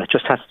drill down. It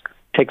just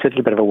takes a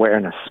little bit of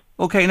awareness.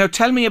 Okay, now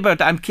tell me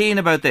I'm keen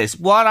about this.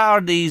 What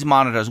are these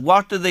monitors?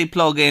 What do they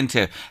plug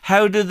into?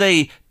 How do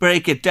they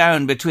break it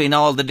down between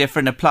all the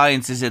different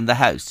appliances in the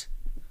house?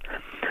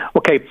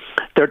 Okay,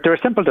 they're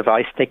a simple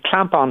device. They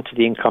clamp onto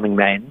the incoming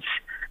mains.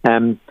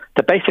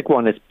 The basic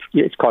one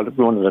it's called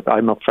one that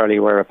I'm not fairly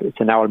aware of. It's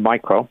an Owl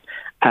Micro.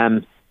 You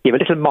have a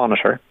little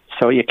monitor.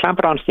 So you clamp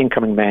it onto the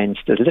incoming mains.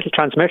 There's a little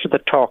transmitter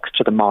that talks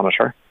to the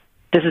monitor.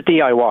 This is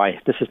DIY.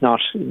 This is not...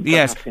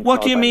 Yes.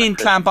 What do you mean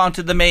clamp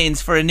onto the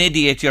mains for an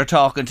idiot you're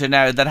talking to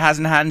now that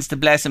hasn't hands to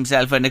bless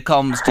himself when it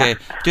comes to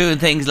doing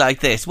things like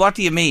this? What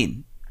do you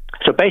mean?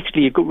 So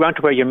basically you go round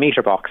to where your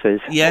meter box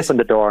is, yes. Open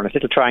the door, and a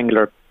little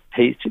triangular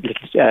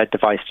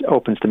device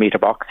opens the meter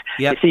box.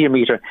 Yep. You see your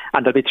meter,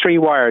 and there'll be 3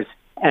 wires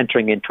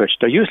entering into it.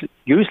 They're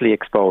usually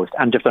exposed,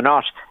 and if they're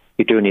not,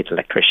 you do need an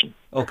electrician.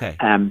 Okay.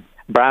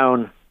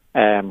 Brown,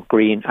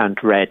 green and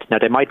red. Now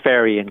they might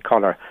vary in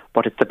colour,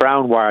 but it's the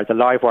brown wire, the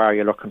live wire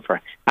you're looking for.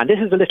 And this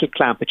is a little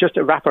clamp. It's just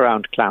a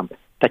wraparound clamp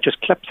that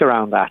just clips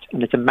around that,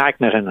 and it's a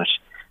magnet in it.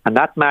 And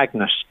that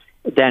magnet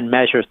then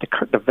measures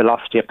the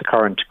velocity of the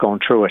current going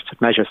through it.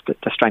 It measures the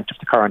strength of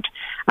the current,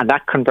 and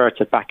that converts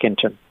it back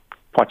into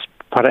what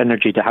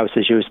energy the house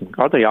is using,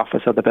 or the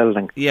office or the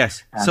building.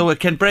 Yes, so it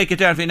can break it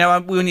down for you. Now,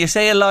 when you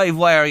say a live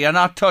wire, you're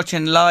not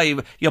touching live,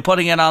 you're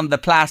putting it on the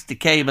plastic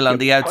cable on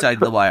the outside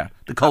of the wire,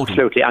 the coating.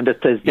 Absolutely, and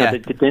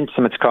the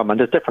instruments come, and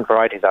there's different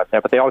varieties out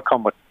there, but they all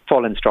come with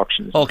full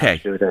instructions.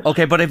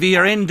 Okay, but if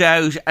you're in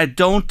doubt,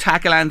 don't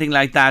tackle anything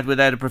like that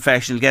without a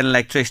professional. Get an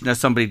electrician or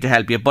somebody to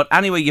help you. But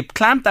anyway, you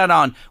clamp that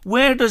on.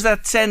 Where does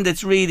that send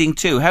its reading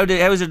to? How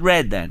is it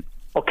read then?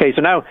 Okay,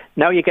 so now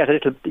you have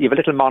a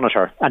little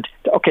monitor, and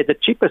the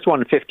cheapest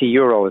one,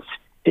 €50,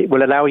 it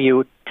will allow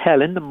you to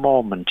tell in the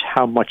moment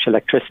how much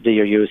electricity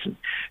you're using.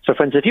 So,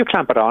 for instance, if you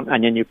clamp it on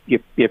and then you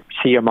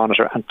see your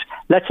monitor, and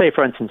let's say,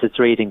 for instance, it's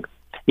reading,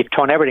 you've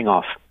turned everything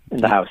off in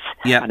the house,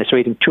 and it's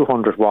reading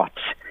 200 watts.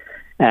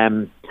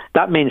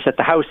 That means that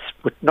the house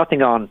with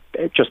nothing on,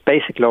 just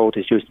basic load,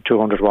 is using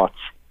 200 watts.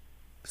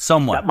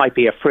 Somewhat. That might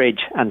be a fridge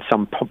and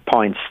some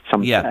points,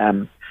 some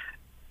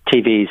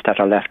TVs that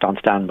are left on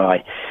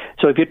standby.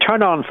 So if you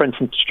turn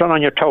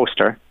on your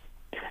toaster,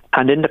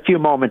 and in a few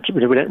moments,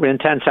 within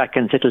 10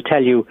 seconds,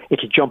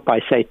 it'll jump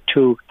by, say,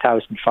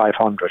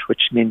 2,500,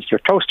 which means your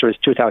toaster is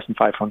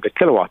 2,500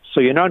 kilowatts.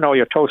 So you now know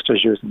your toaster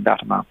is using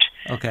that amount.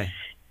 Okay.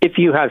 If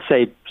you have,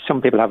 say,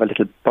 some people have a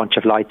little bunch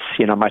of lights,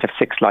 might have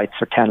 6 lights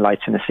or 10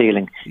 lights in the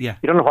ceiling. Yeah.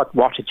 You don't know what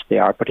wattage they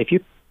are, but if you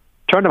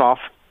turn them off,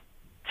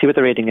 see what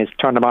the reading is,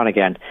 turn them on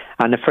again.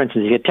 And if, for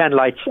instance, you get 10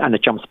 lights and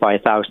it jumps by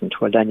 1,000,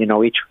 well, then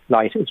each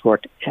light is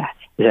worth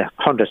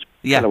 100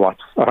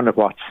 kilowatts or 100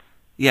 watts.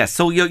 Yes,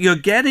 so you're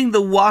getting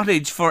the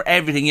wattage for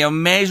everything. You're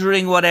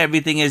measuring what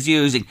everything is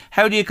using.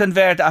 How do you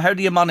how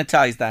do you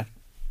monetize that?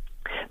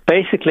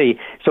 Basically,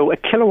 so a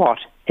kilowatt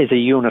is a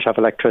unit of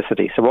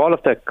electricity. So all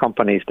of the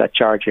companies that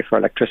charge you for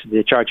electricity,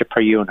 they charge you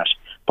per unit.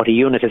 But a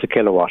unit is a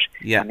kilowatt.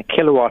 Yeah. And a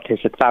kilowatt is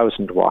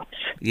 1,000 watts.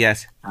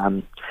 Yes.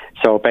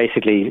 So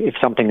basically, if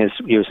something is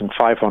using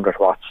 500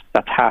 watts,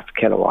 that's half a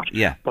kilowatt.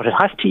 Yeah. But it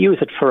has to use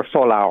it for a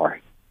full hour.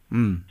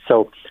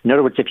 So, in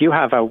other words, if you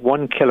have a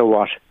 1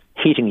 kilowatt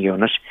heating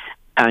unit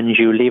and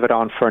you leave it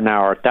on for an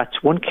hour,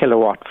 that's 1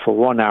 kilowatt for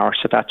 1 hour,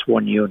 so that's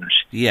 1 unit.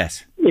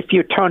 Yes. If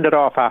you turned it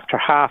off after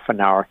half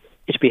an hour,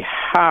 it'd be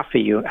half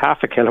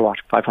a kilowatt,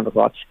 500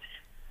 watts,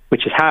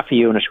 which is half a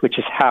unit, which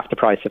is half the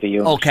price of a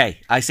unit. Okay,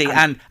 I see.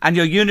 And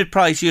your unit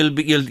price,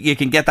 you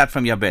can get that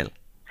from your bill.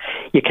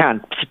 You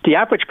can. The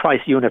average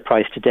unit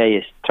price today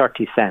is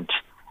 30 cents.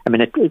 I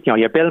mean,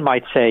 your bill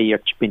might say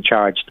you're being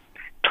charged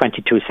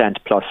 22 cents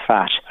plus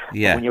VAT.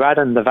 Yeah. But when you add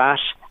in the VAT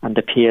and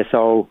the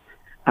PSO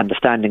and the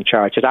standing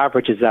charge, it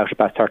averages out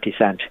about 30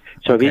 cents.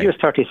 So if you use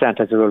 30 cents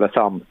as a rule of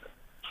thumb,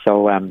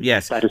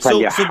 that'll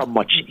tell you how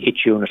much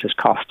each unit is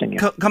costing you.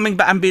 Coming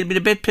back, I'm being a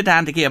bit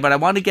pedantic here, but I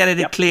want to get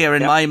it clear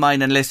in my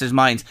mind and listeners'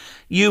 minds.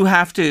 You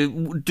have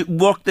to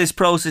work this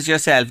process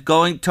yourself,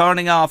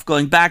 turning off,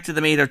 going back to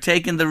the meter,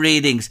 taking the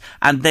readings,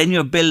 and then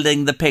you're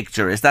building the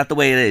picture. Is that the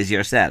way it is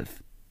yourself?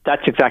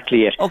 That's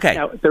exactly it. Okay.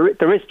 Now,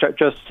 there is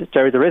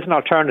an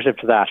alternative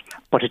to that,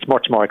 but it's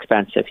much more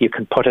expensive. You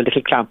can put a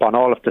little clamp on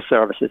all of the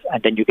services,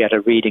 and then you get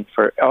a reading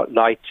for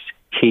lights,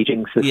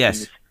 heating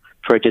systems,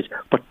 fridges.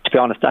 But to be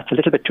honest, that's a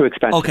little bit too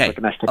expensive for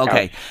domestic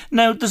house.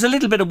 Now, there's a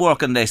little bit of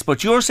work on this,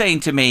 but you're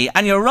saying to me,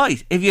 and you're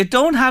right, if you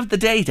don't have the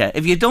data,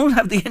 if you don't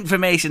have the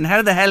information,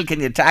 how the hell can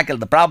you tackle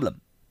the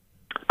problem?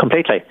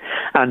 Completely.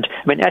 And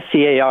I mean,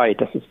 SCAI,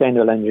 the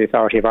Sustainable Energy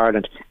Authority of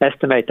Ireland,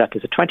 estimate that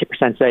there's a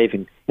 20%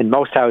 saving in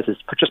most houses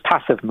for just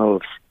passive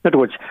moves. In other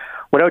words,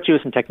 without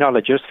using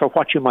technology, just for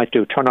what you might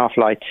do, turn off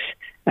lights,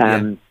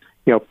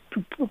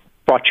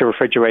 watch your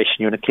refrigeration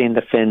unit, clean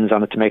the fins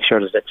on it to make sure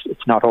that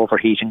it's not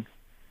overheating,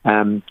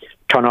 turn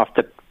off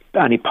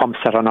any pumps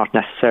that are not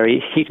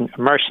necessary, heating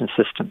immersion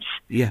systems.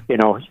 Yeah.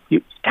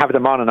 You have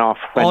them on and off.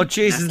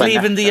 Jesus,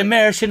 leaving the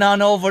immersion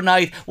on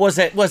overnight was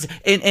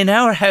in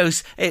our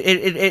house.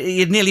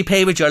 You'd nearly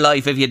pay with your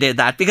life if you did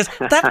that, because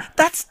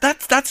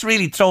that's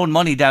really throwing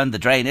money down the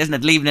drain, isn't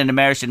it? Leaving an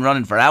immersion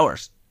running for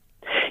hours.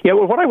 Yeah,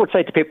 well, what I would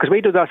say to people, because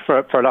we do that for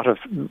a lot of,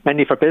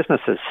 mainly for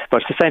businesses,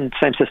 but it's the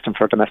same system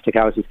for domestic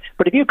houses.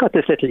 But if you've got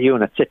this little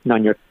unit sitting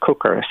on your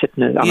cooker, or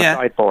sitting on a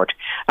sideboard,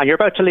 and you're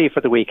about to leave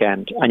for the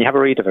weekend, and you have a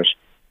read of it,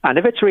 and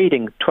if it's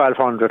reading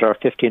 1200 or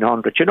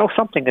 1500,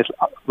 something is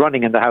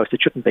running in the house that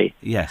shouldn't be.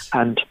 Yes.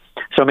 And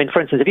so, I mean, for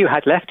instance, if you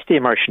had left the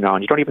immersion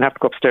on, you don't even have to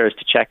go upstairs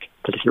to check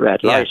the little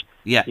red light.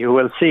 Yeah. You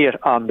will see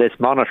it on this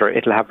monitor.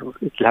 It'll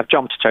have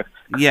jumped to.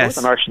 Yes.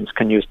 Those immersions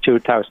can use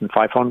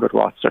 2,500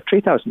 watts or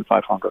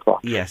 3,500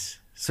 watts. Yes.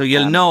 So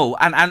you'll know,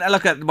 and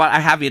look at what I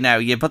have you now.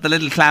 You put the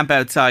little clamp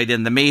outside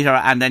in the meter,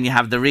 and then you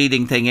have the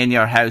reading thing in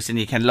your house, and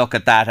you can look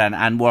at that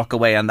and work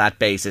away on that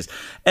basis.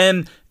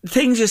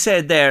 Things you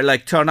said there,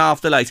 like turn off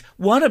the lights.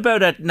 What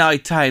about at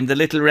night time? The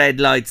little red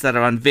lights that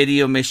are on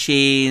video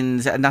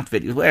machines, not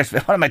video.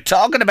 What am I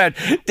talking about?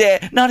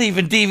 Not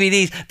even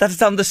DVDs. That's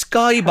on the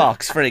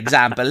Skybox, for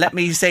example. Let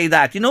me say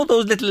that.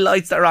 Those little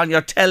lights that are on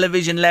your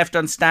television, left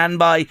on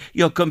standby,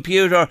 your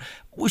computer.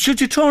 Should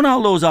you turn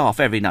all those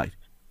off every night?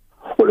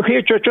 Well,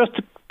 here, just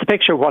to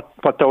picture what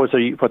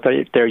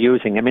they're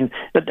using. I mean,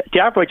 the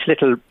average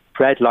little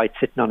red light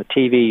sitting on a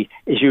TV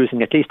is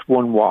using at least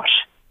 1 watt.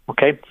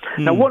 Okay,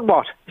 now 1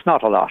 watt is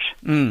not a lot.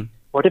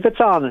 But if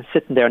it's on and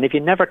sitting there, and if you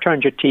never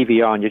turned your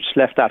TV on, you just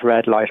left that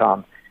red light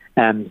on,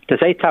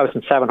 there's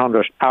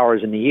 8,700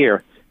 hours in a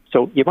year.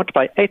 So you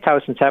multiply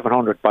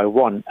 8,700 by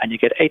 1, and you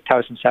get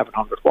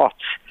 8,700 watts.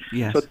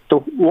 Yes. So the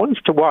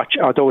ones to watch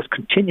are those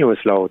continuous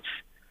loads.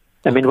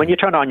 I mean, when you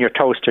turn on your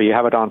toaster, you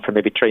have it on for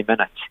maybe 3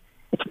 minutes.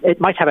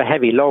 It might have a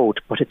heavy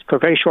load, but it's for a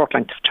very short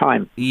length of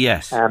time.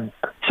 Yes.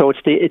 So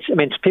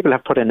people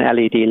have put in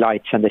LED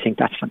lights, and they think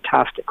that's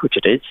fantastic, which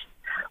it is.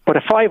 But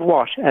a 5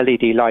 watt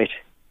LED light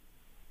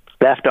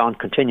left on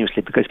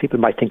continuously, because people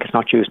might think it's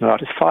not using a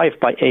lot, is 5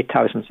 by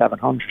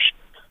 8,700.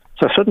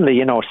 So suddenly,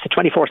 it's the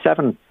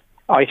 24/7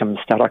 items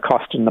that are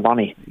costing the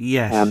money.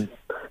 Yes.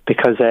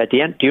 Because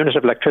the unit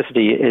of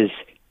electricity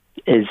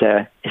is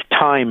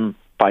time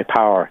by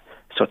power.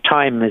 So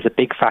time is a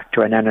big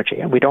factor in energy,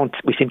 and we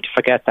seem to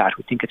forget that.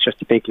 We think it's just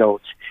the big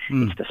loads.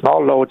 It's the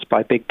small loads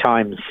by big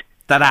times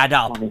that add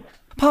up.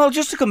 Paul,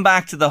 just to come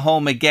back to the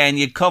home again,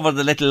 you cover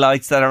the little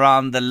lights that are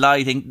on, the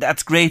lighting.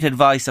 That's great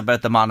advice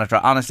about the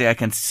monitor. Honestly, I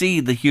can see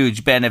the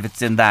huge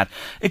benefits in that.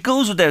 It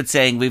goes without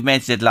saying, we've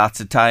mentioned it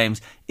lots of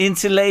times,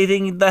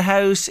 insulating the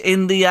house,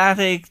 in the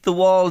attic, the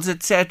walls,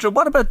 etc.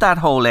 What about that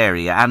whole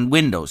area and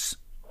windows?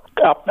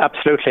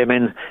 Absolutely. I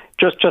mean,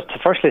 just to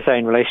firstly say,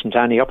 in relation to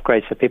any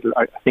upgrades that people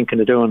are thinking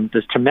of doing,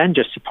 there's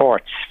tremendous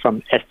support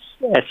from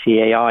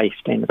SCAI,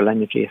 Sustainable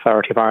Energy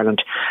Authority of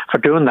Ireland, for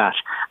doing that.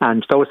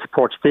 And those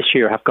supports this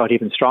year have got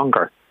even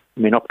stronger. I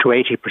mean, up to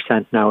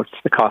 80% now. It's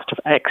the cost of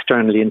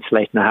externally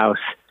insulating a house.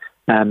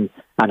 And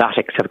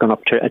attics have gone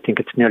up to, I think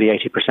it's nearly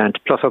 80%,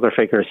 plus other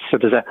figures. So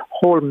there's a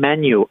whole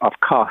menu of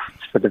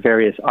costs for the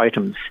various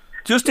items.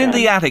 Just in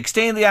the attic,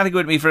 stay in the attic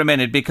with me for a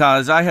minute,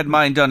 because I had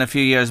mine done a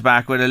few years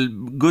back with a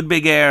good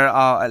big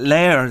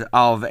layer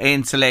of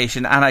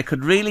insulation, and I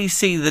could really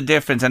see the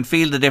difference and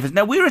feel the difference.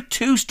 Now, we're a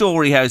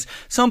 2-storey house.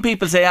 Some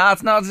people say,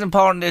 it's not as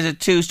important as a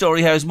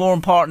 2-storey house, more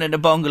important in a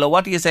bungalow.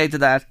 What do you say to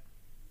that?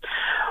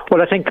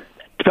 Well, to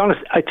be honest,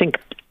 I think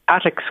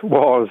attics,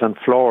 walls and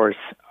floors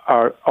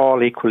are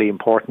all equally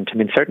important. I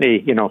mean,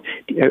 certainly,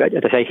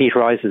 they say heat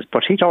rises,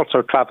 but heat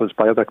also travels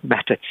by other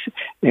methods,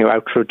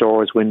 out through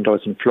doors,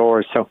 windows and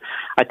floors. So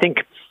I think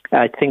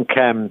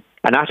an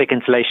attic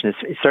insulation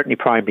is certainly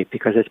primary,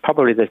 because it's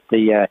probably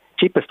the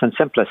cheapest and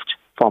simplest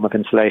form of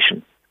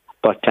insulation.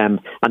 But and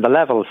the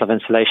levels of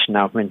insulation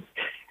now, I mean,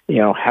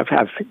 have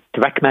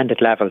the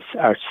recommended levels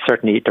are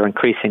certainly, they're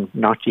increasing,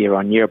 not year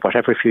on year, but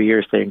every few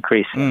years they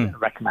increase the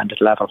recommended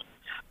level.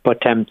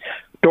 But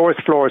doors,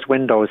 floors,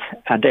 windows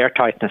and air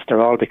tightness,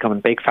 they're all becoming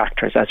big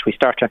factors as we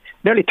start to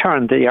nearly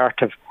turn the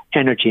art of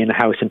energy in a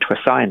house into a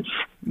science.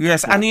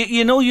 Yes, and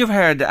you've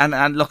heard,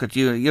 and look at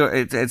you,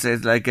 it's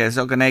like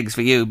sucking eggs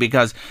for you,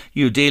 because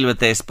you deal with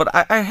this, but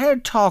I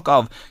heard talk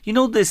of,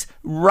 this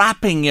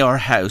wrapping your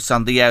house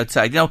on the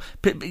outside,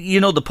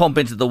 the pump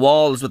into the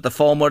walls with the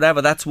foam,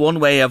 whatever, that's one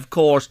way, of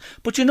course,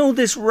 but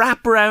this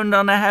wrap around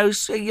on a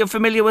house, are you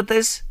familiar with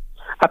this?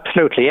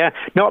 Absolutely, yeah.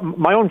 No,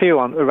 my own view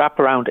on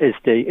wraparound is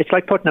it's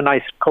like putting a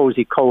nice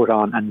cosy coat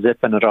on and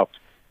zipping it up.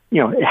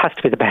 it has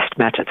to be the best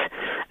method.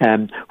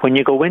 When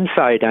you go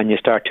inside and you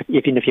start,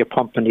 even if you're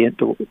pumping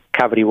the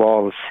cavity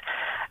walls,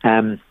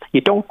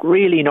 you don't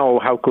really know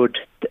how good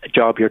a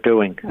job you're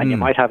doing, and you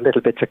might have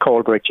little bits of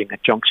coal bridging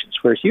at junctions.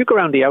 Whereas you go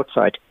around the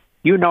outside,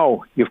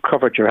 you've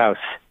covered your house.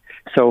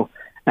 So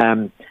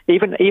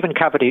even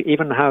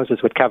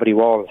houses with cavity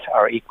walls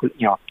are equal.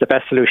 The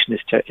best solution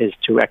is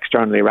to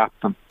externally wrap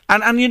them.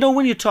 And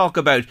when you talk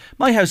about,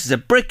 my house is a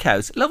brick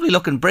house, lovely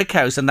looking brick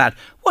house, and that,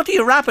 what do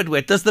you wrap it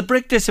with? Does the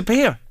brick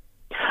disappear?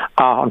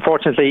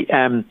 Unfortunately,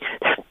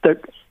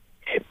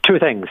 two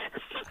things.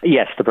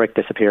 Yes, the brick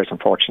disappears,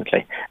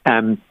 unfortunately.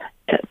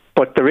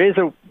 But there is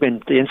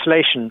the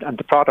insulation and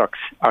the products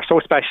are so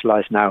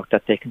specialised now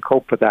that they can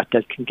cope with that.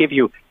 They can give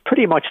you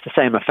pretty much the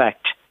same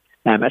effect.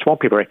 It won't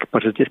be brick,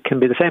 but it can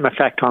be the same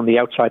effect on the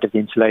outside of the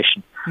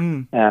insulation.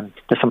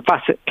 There's some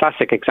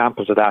classic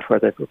examples of that where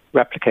they've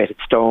replicated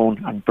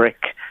stone and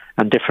brick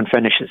and different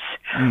finishes.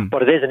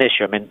 But it is an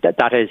issue. I mean,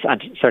 that is,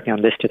 and certainly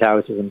on listed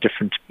houses and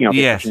different,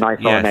 nice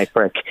ornate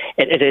brick.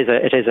 It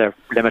is a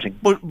limiting.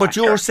 But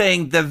you're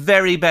saying the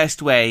very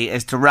best way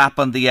is to wrap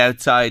on the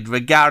outside,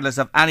 regardless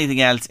of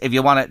anything else. If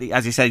you want it,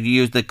 as you said, you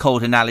use the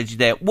coat analogy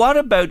there. What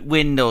about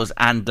windows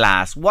and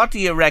glass? What do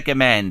you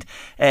recommend?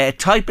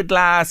 Type of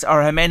glass,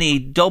 or how many?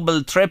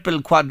 Double,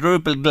 triple,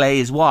 quadruple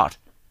glaze? What?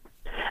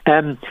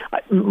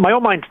 My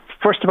own mind.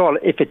 First of all,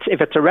 if it's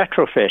a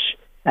retrofit.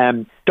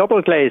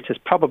 Double glazed is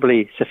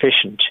probably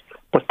sufficient,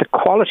 but the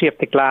quality of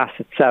the glass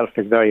itself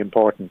is very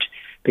important,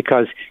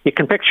 because you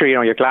can picture,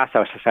 your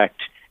glasshouse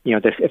effect.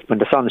 When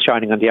the sun's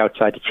shining on the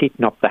outside, it's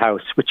heating up the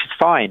house, which is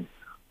fine.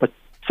 But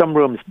some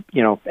rooms,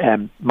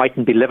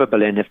 mightn't be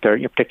livable in if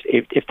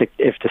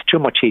there's too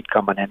much heat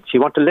coming in. So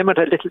you want to limit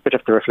a little bit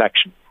of the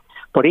reflection.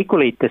 But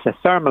equally, there's a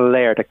thermal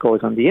layer that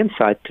goes on the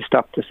inside to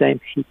stop the same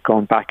heat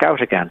going back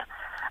out again.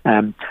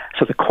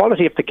 So the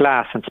quality of the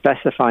glass and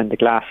specifying the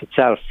glass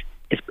itself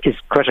is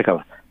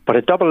critical, but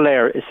a double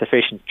layer is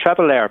sufficient.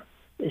 Treble layer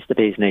is the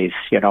bee's knees,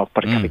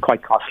 but it can be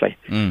quite costly.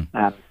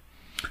 And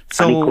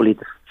equally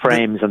the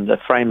frames and the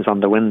frames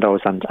on the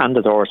windows and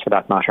the doors, for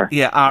that matter,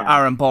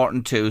 are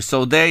important too.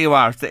 So there you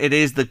are. It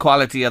is the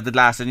quality of the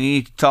glass, and you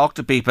need to talk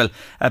to people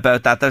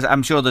about that.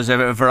 I'm sure there's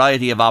a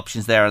variety of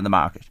options there in the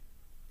market.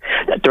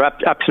 There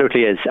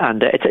absolutely is,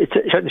 and it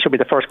certainly should be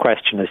the first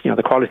question, is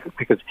the quality,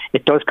 because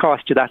it does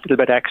cost you that little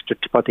bit extra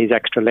to put these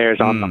extra layers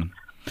on them.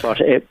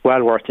 But it's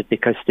well worth it,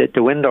 because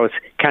the windows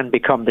can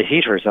become the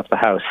heaters of the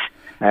house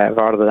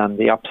rather than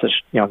the opposite.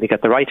 They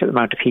get the right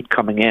amount of heat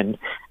coming in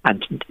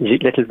and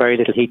very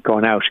little heat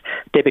going out.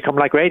 They become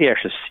like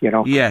radiators,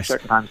 Yes.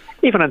 Certain times.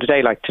 Even on a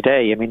day like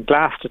today, I mean,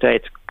 glass today,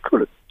 it's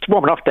cool. It's a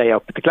warm enough day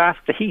out, but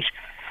the heat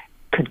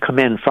can come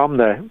in from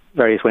the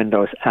various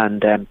windows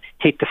and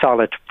heat the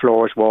solid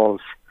floors,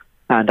 walls,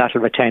 and that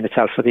will retain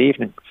itself for the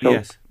evening.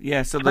 So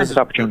yes. So there's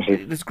opportunity.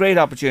 There's great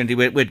opportunity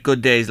with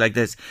good days like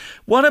this.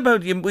 What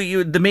about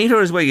the meter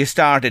is where you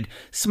started.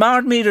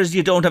 Smart meters,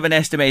 you don't have an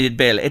estimated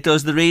bill. It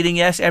does the reading,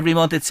 yes, every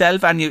month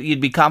itself, and you'd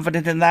be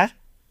confident in that?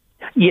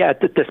 Yeah,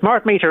 the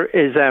smart meter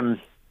is...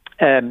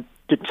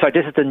 so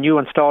this is the new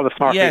install of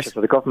smart meters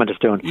that the government is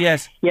doing.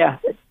 Yes. Yeah,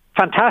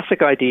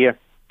 fantastic idea,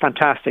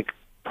 fantastic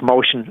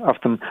promotion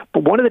of them.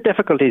 But one of the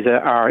difficulties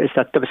is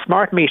that the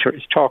smart meter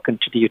is talking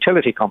to the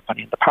utility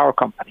company and the power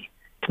company.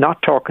 It's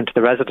not talking to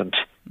the resident,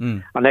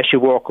 unless you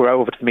walk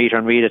over to the meter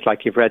and read it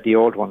like you've read the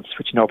old ones,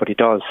 which nobody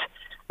does.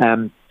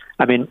 I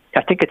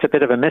think it's a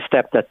bit of a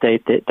misstep that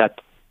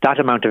that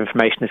amount of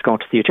information is going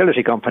to the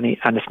utility company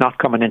and it's not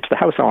coming into the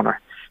house owner.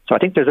 So I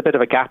think there's a bit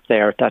of a gap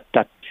there that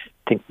I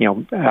think,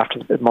 after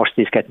most of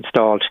these get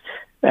installed,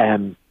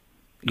 I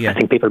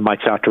think people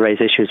might start to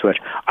raise issues with.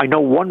 I know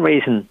one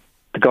reason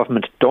the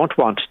government don't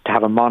want to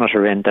have a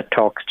monitor in that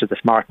talks to the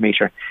smart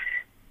meter.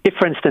 If,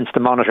 for instance, the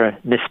monitor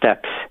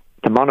missteps,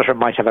 the monitor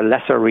might have a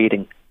lesser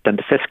reading than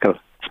the fiscal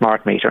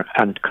smart meter,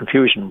 and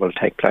confusion will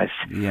take place.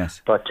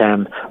 Yes. But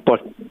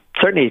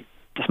certainly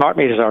the smart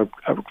meters are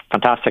a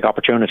fantastic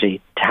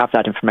opportunity to have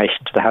that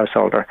information to the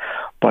householder,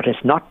 but it's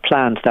not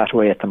planned that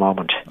way at the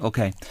moment.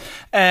 Okay.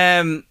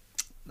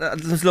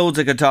 There's loads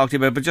I could talk to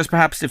you about, but just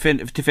perhaps to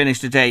finish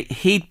today,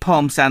 heat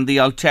pumps and the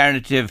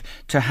alternative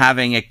to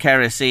having a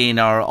kerosene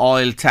or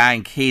oil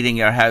tank heating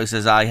your house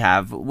as I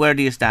have. Where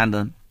do you stand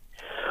on?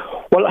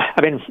 Well,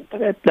 I mean,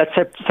 let's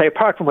say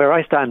apart from where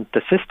I stand,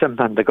 the system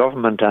and the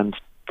government and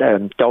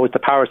the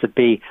powers that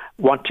be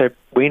want to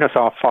wean us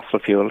off fossil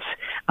fuels,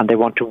 and they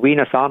want to wean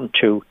us on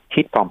to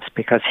heat pumps,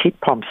 because heat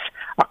pumps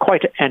are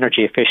quite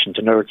energy efficient.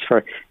 In other words,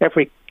 for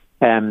every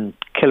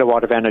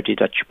kilowatt of energy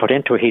that you put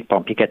into a heat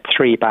pump, you get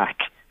 3 back.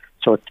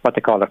 So it's what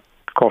they call a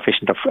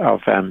coefficient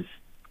of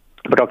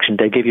production.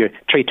 They give you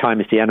 3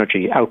 times the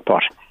energy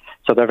output.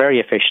 So they're very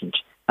efficient,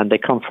 and they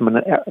come from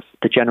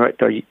the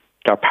generator.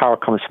 Their power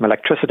comes from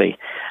electricity,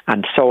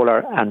 and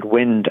solar and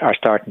wind are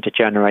starting to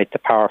generate the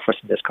power for us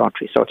in this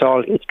country. So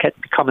it's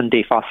becoming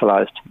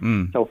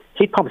defossilized. So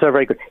heat pumps are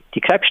very good.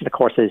 The exception, of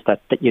course, is that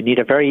you need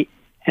a very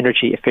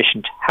energy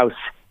efficient house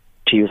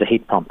to use a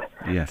heat pump.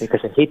 Yes.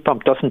 Because a heat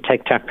pump doesn't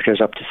take temperatures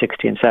up to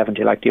 60 and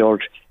 70 like the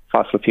old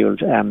fossil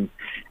fueled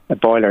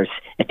boilers,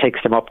 it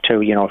takes them up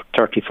to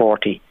 30,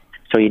 40.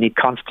 So you need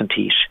constant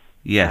heat.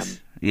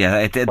 Yes.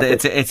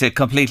 It's a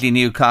completely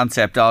new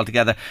concept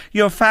altogether.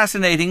 You're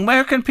fascinating.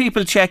 Where can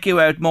people check you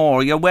out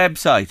more? Your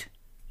website?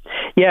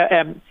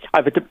 Yeah,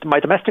 my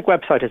domestic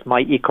website is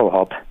My Eco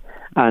Hub,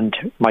 and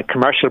my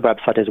commercial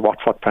website is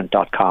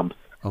whatfootprint.com.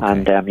 Okay.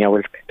 And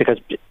because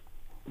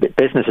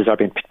businesses are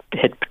being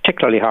hit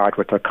particularly hard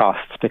with their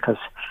costs because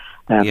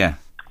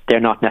they're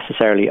not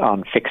necessarily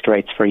on fixed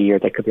rates for a year.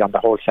 They could be on the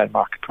wholesale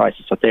market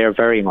prices, so they are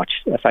very much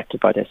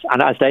affected by this.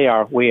 And as they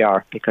are, we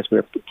are, because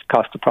the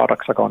cost of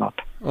products are going up.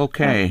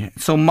 Okay,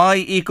 so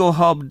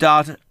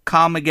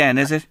myecohub.com again,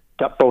 is it?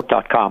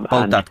 Both.com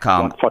and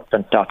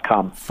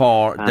footprint.com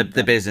for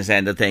the business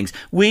end of things.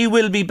 We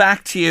will be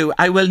back to you.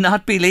 I will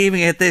not be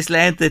leaving it this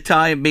length of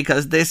time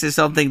because this is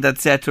something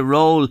that's set to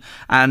roll,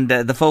 and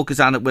the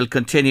focus on it will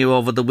continue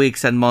over the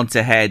weeks and months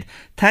ahead.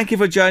 Thank you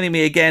for joining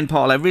me again,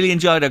 Paul. I really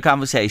enjoyed our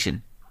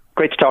conversation.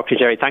 Great to talk to you,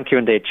 Jerry. Thank you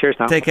indeed. Cheers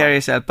now. Take care of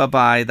yourself.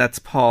 Bye-bye. That's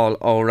Paul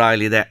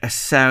O'Reilly there, a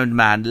sound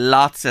man.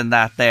 Lots in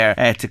that there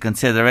to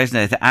consider, isn't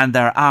it? And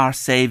there are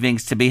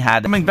savings to be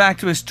had. Coming back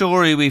to a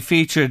story we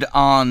featured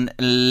on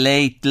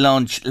Late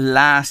Lunch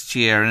last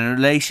year in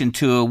relation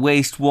to a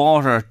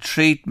wastewater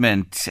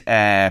treatment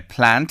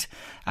plant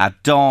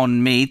at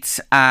Dawn Meats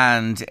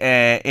and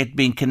it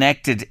being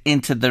connected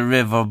into the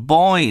River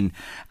Boyne.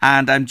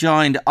 And I'm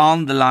joined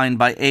on the line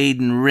by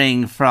Aidan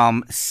Ring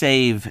from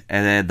Save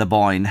the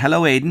Boyne.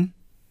 Hello, Aidan.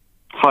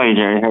 Hi,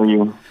 Jerry. How are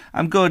you?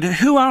 I'm good.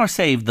 Who are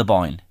Save the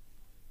Boyne?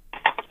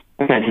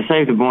 Okay, so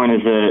Save the Boyne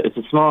is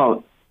a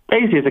small,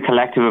 basically it's a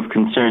collective of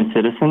concerned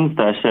citizens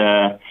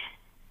that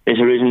it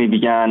originally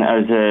began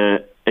as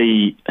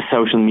a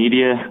social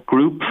media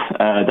group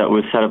that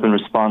was set up in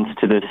response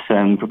to this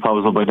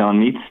proposal by Dawn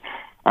Meats.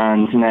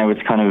 And now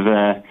it's kind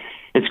of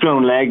it's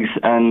grown legs,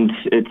 and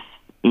it's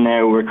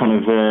now we're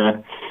kind of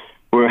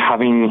we're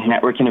having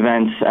networking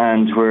events,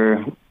 and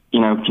we're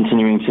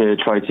continuing to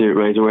try to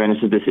raise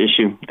awareness of this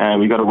issue.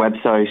 We've got a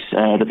website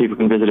that people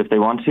can visit if they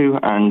want to,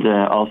 and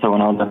also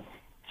on all the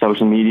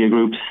social media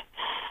groups.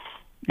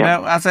 Yeah.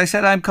 Now, as I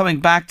said, I'm coming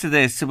back to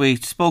this. We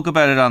spoke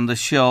about it on the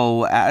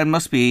show. It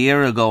must be a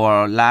year ago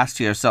or last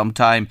year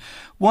sometime.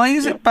 Why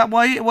is it? But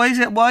why is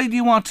it? Why do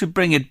you want to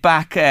bring it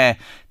back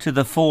to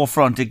the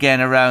forefront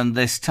again around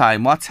this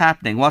time? What's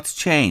happening? What's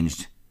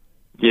changed?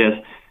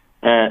 Yes.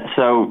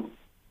 So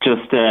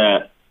just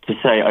to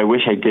say, I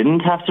wish I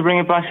didn't have to bring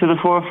it back to the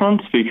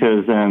forefront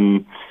because,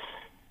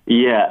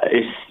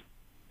 it's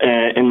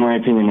in my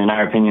opinion, in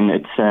our opinion,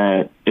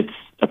 it's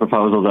a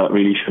proposal that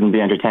really shouldn't be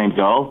entertained at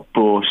all.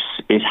 But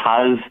it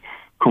has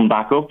come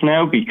back up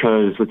now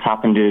because what's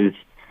happened is,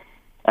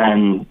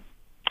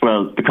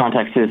 the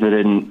context is that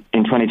in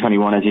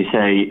 2021, as you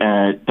say,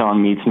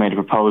 Dawn Meats made a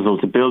proposal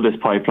to build this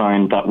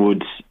pipeline that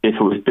would, if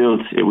it was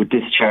built, it would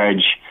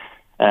discharge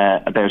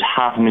about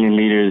 500,000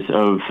 litres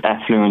of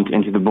effluent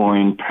into the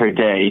Boyne per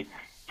day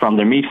from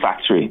their meat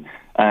factory.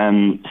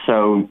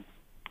 So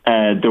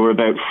there were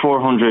about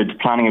 400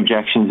 planning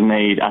objections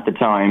made at the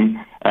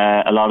time.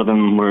 A lot of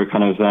them were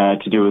kind of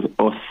to do with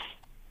us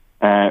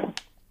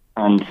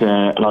and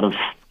a lot of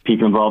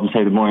people involved in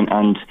Save the Boyne.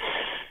 And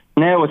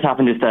now what's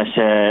happened is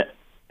that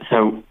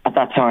so at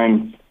that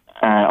time,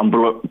 on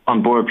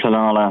board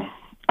Planala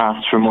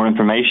asked for more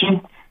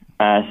information.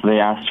 So they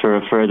asked for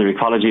a further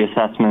ecology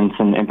assessments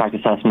and impact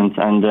assessments,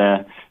 and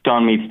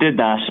Dawn Meats did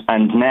that.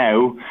 And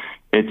now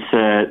it's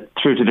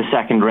through to the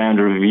second round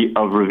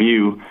of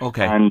review.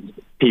 Okay. And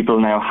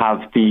people now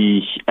have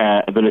the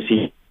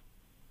ability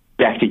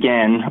to act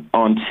again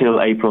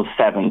until April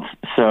 7th.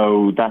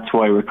 So that's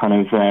why we're kind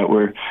of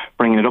we're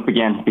bringing it up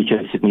again,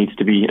 because it needs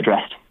to be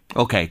addressed.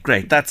 Okay,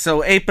 great. That's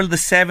so April the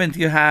 7th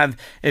you have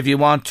if you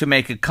want to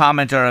make a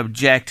comment or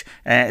object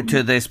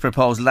to this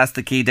proposal. That's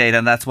the key date,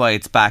 and that's why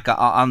it's back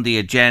on the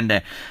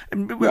agenda.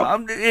 If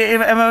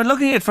I'm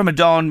looking at it from a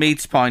Dawn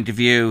Meats point of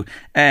view,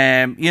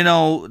 they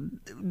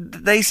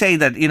say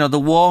that, the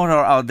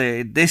water or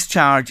the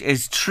discharge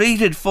is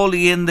treated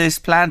fully in this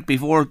plant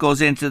before it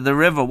goes into the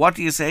river. What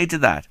do you say to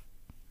that?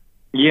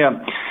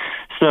 Yeah.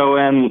 So,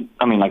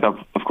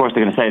 of course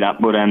they're going to say that,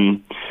 but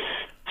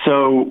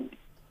so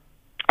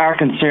our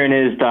concern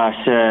is that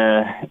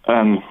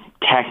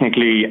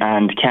technically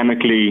and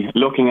chemically,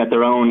 looking at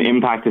their own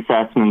impact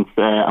assessments,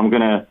 I'm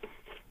going to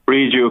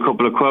read you a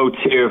couple of quotes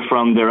here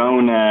from their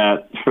own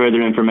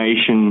further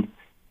information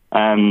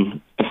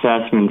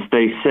assessments.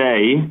 They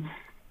say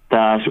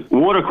that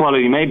water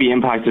quality may be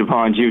impacted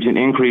upon due to an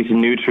increase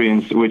in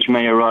nutrients which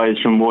may arise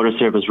from water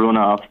surface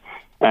runoff,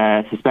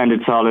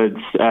 suspended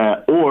solids,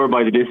 or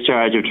by the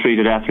discharge of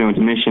treated effluent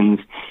emissions,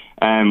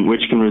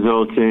 which can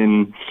result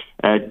in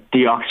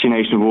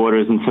deoxygenation of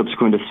waters and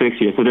subsequent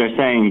asphyxia. So they're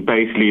saying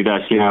basically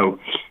that,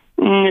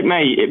 it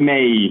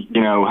may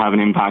have an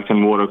impact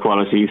on water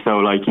quality.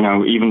 So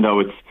even though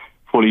it's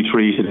fully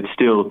treated, it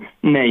still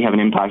may have an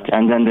impact.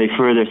 And then they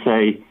further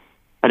say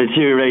a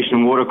deterioration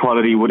in water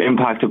quality would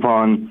impact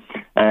upon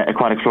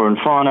aquatic flora and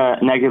fauna,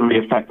 negatively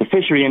affect the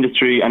fishery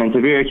industry, and in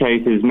severe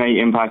cases may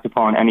impact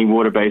upon any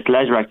water-based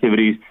leisure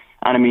activities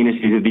and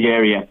amenities of the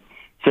area.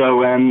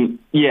 So, and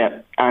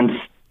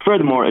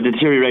furthermore, a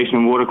deterioration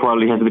in water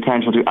quality has the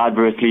potential to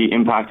adversely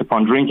impact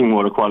upon drinking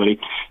water quality.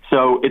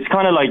 So it's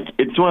kind of like,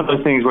 it's one of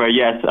those things where,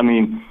 yes, I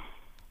mean,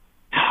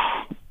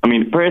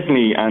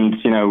 personally, and,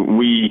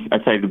 we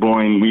at Save the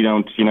Boyne, we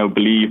don't,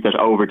 believe that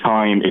over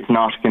time it's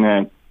not going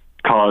to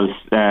cause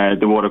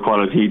the water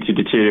quality to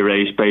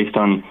deteriorate based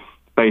on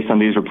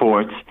these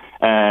reports.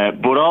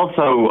 But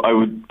also, I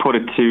would put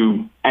it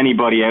to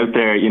anybody out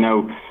there,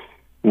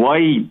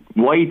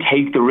 why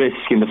take the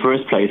risk in the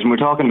first place? When we're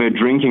talking about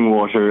drinking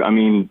water, I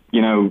mean,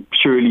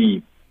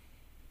 surely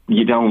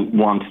you don't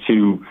want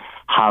to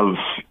have,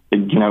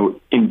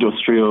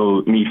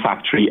 industrial meat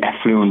factory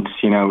effluent,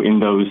 in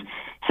those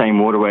same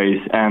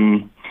waterways.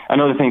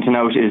 Another thing to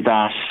note is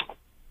that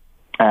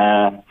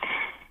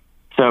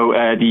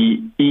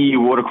the EU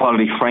Water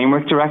Quality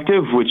Framework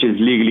Directive, which is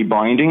legally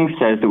binding,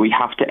 says that we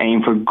have to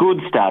aim for good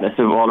status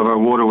of all of our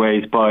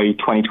waterways by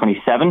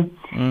 2027.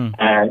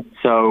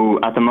 So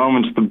at the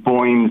moment, the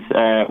Boyne's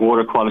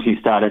water quality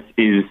status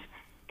is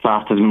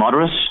classed as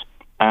moderate.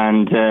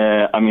 And,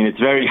 it's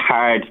very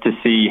hard to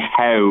see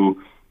how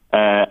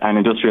an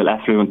industrial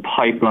effluent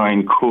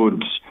pipeline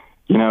could,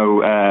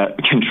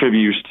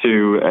 contribute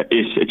to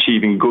it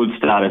achieving good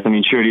status. I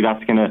mean, surely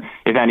that's going to,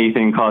 if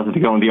anything, cause it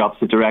to go in the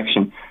opposite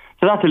direction.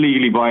 So that's a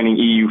legally binding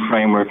EU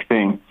framework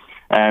thing.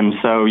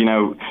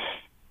 The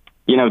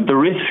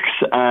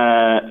risks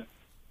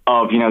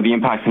of, the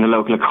impact on the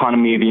local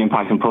economy, the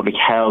impact on public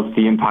health,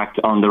 the impact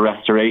on the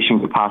restoration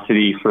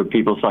capacity for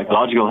people's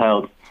psychological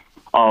health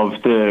of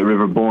the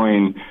River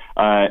Boyne,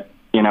 and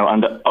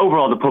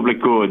the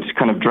public good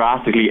kind of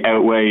drastically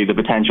outweigh the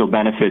potential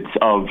benefits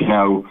of,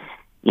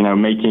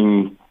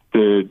 making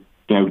the,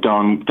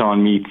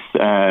 Don Meat's,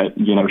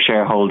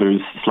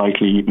 shareholders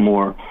slightly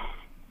more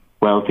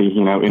wealthy,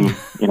 in our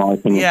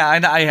opinion. Yeah, I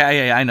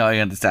know, I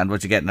understand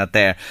what you're getting at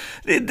there.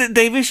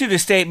 They've issued a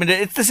statement.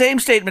 It's the same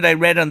statement I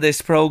read on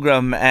this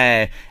programme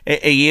a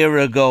year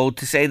ago,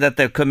 to say that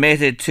they're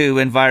committed to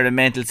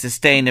environmental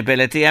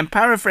sustainability. I'm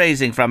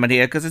paraphrasing from it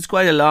here because it's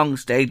quite a long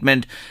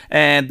statement.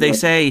 They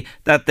say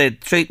that the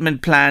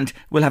treatment plant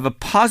will have a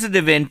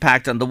positive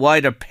impact on the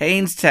wider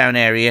Painstown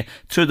area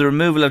through the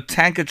removal of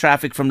tanker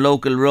traffic from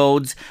local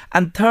roads,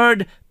 and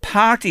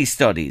third-party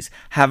studies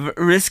have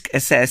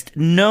risk-assessed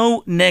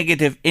no negative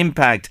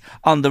impact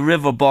on the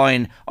River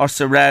Boyne or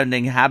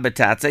surrounding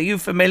habitats. Are you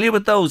familiar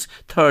with those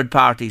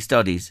third-party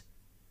studies?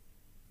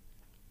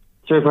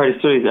 Third-party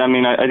studies, I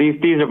mean,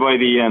 these are by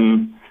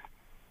the...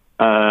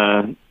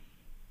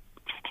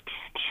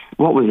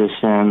 what was it?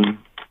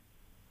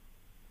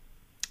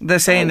 They're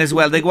saying as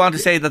well, they go on to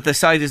say that the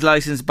site is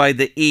licensed by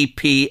the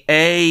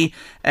EPA.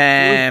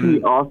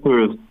 The author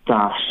of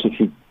that, if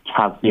you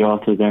have the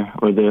author there,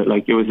 or it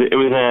was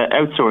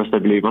outsourced, I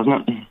believe,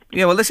 wasn't it?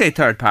 Yeah, well, they say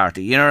third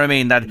party. You know what I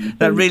mean? That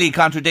really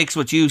contradicts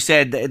what you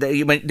said.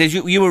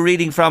 You were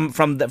reading from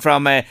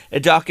a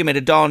document,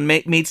 a Don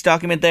Meats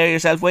document there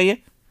yourself, were you?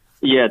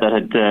 Yeah,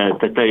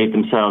 that they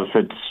themselves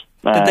had.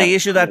 Did they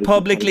issue that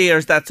publicly, or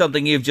is that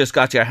something you've just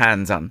got your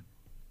hands on?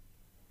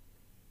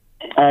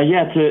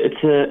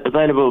 It's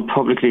available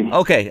publicly.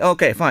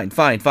 Okay,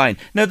 fine.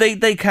 Now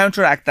they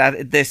counteract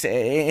this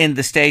in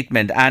the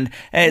statement, and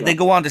they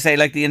go on to say,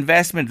 like, the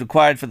investment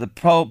required for the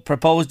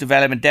proposed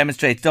development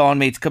demonstrates Don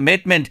Meat's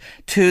commitment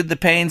to the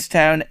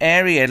Painstown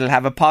area. It'll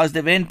have a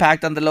positive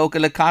impact on the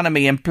local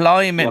economy,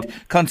 employment,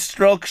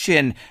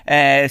 construction,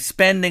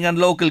 spending on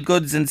local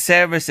goods and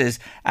services,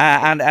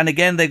 and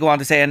again they go on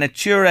to say a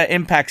Natura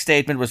impact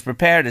statement was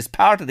prepared as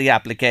part of the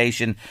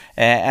application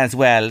as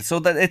well, so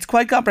that it's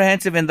quite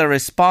comprehensive in the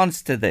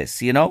response to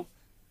this, Yeah, as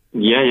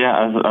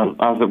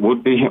it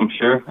would be, I'm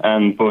sure.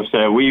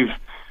 But we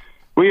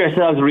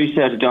ourselves reached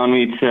out to Don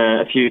Meat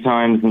a few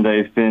times, and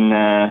they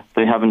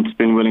haven't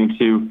been willing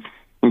to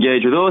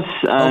engage with us,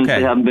 and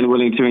they haven't been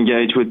willing to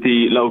engage with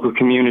the local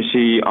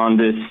community on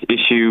this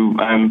issue.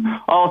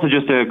 Also,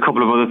 just a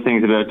couple of other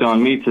things about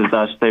Don Meat is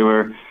that they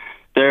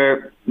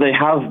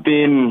have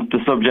been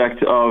the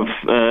subject of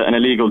an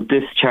illegal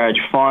discharge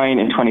fine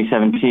in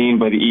 2017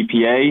 by the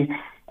EPA.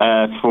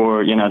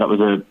 For, that was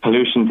a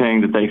pollution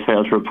thing that they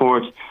failed to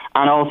report.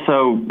 And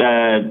also,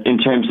 in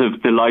terms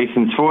of the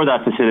license for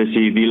that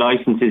facility, the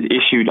license is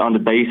issued on the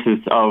basis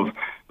of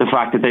the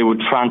fact that they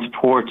would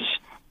transport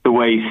the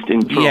waste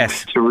in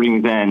trucks to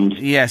Ringsend.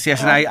 Yes,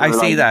 and I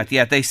see that.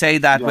 Yeah, they say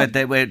that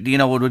it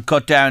would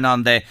cut down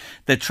on the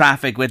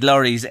traffic with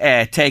lorries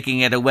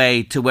taking it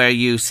away to where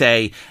you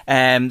say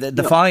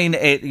the fine.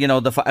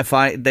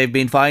 They've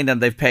been fined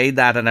and they've paid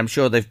that, and I'm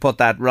sure they've put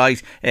that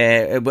right.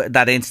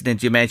 That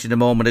incident you mentioned a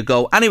moment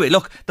ago. Anyway,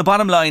 look, the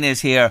bottom line is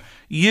here: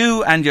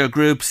 you and your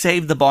group,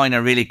 Save the Boyne,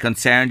 are really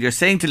concerned. You're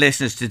saying to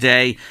listeners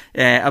today,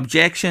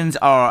 objections,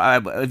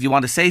 or if you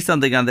want to say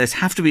something on this,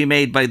 have to be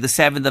made by the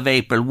 7th of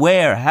April.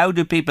 Where? How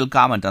do people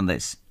comment on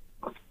this?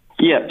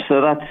 Yeah,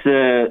 so that's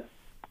the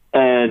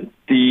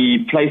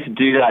place to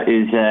do that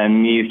is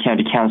Meath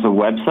County Council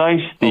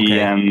website.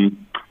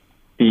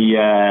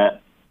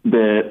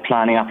 The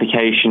planning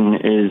application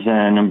is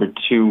number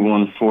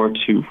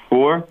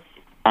 21424,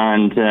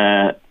 and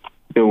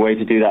the way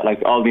to do that.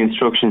 Like, all the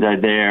instructions are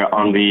there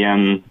on the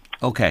on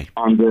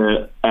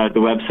the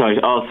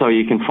website. Also,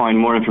 you can find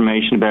more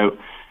information about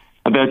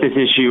this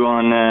issue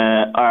on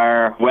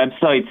our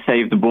website,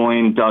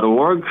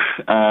 savetheboyne.org.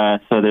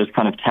 So there's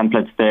kind of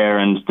templates there,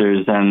 and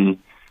there's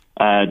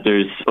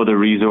other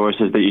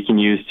resources that you can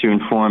use to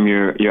inform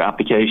your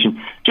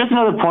application. Just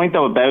another point,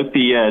 though, about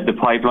the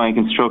pipeline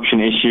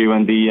construction issue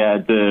and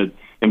the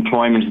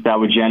employment that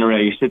would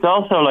generate. It's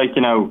also like,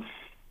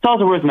 it's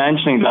also worth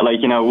mentioning that,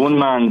 like, one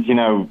man's,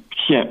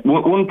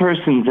 one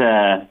person's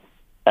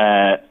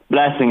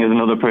blessing is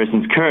another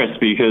person's curse,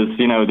 because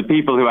the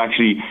people who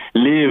actually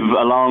live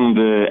along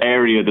the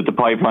area that the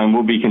pipeline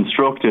will be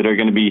constructed are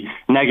going to be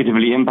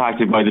negatively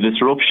impacted by the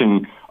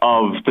disruption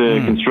of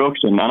the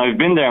construction. And I've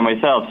been there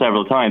myself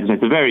several times, and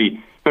it's a very,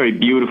 very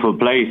beautiful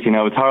place.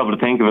 It's horrible to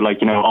think of it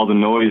like, all the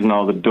noise and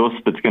all the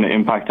dust that's going to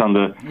impact on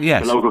the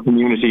local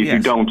communities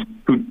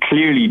who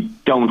clearly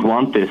don't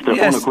want this. They're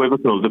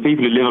unequivocal. The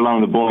people who live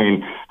along the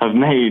Boyne have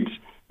made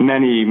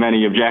many,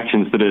 many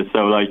objections to this.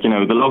 So, like, the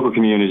local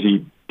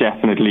community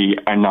definitely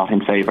are not in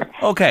favour.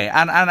 Okay,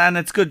 and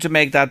it's good to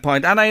make that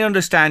point, and I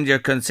understand your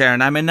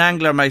concern. I'm an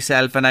angler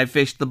myself, and I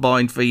fished the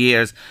Boyne for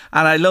years,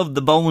 and I love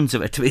the bones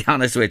of it, to be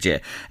honest with you.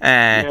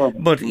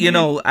 But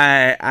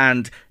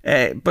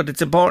but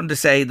it's important to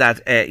say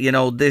that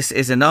this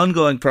is an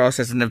ongoing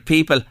process, and if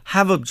people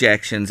have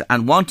objections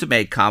and want to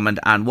make comment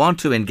and want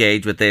to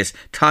engage with this,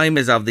 time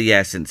is of the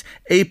essence.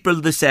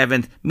 April the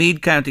 7th,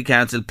 Meath County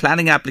Council,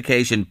 planning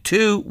application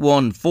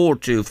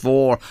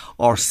 21424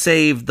 or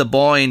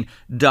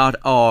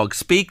savetheboyne.org.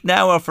 Speak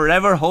now or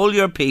forever hold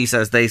your peace,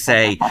 as they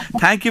say.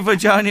 Thank you for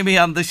joining me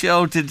on the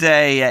show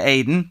today,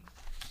 Aidan.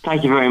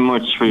 Thank you very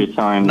much for your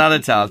time. Not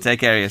at all.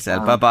 Take care of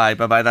yourself. Bye-bye.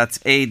 Bye-bye. That's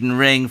Aidan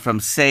Ring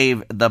from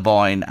Save the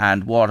Boyne.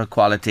 And water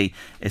quality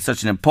is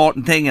such an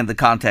important thing in the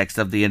context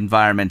of the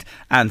environment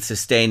and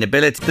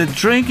sustainability. The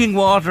drinking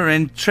water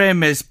in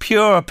Trim is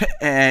pure...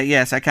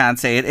 yes, I can't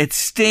say it. It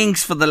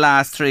stinks for the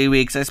last 3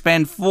 weeks. I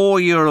spend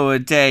 €4 a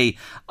day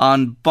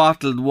on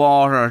bottled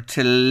water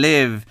to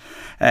live,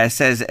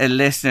 says a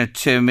listener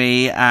to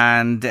me.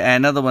 And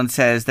another one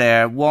says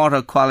there,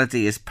 water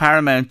quality is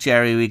paramount,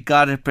 Jerry. We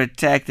got to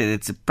protect it.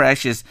 It's a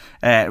precious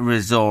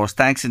resource.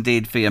 Thanks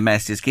indeed for your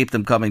messages. Keep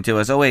them coming to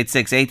us.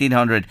 086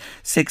 1800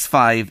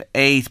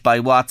 658 by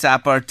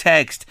WhatsApp or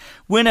text.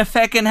 Win a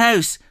feckin'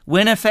 house,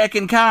 win a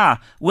feckin' car,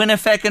 win a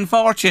feckin'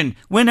 fortune,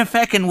 win a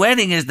feckin'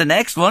 wedding is the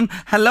next one.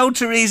 Hello,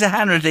 Teresa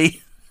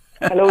Hanratty.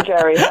 Hello,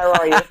 Jerry. How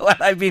are you? Well,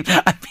 I've been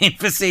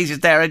facetious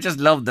there. I just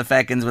loved the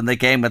feckins when they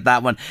came with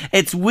that one.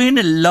 It's Win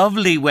a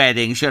Lovely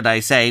Wedding, should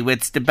I say,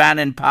 with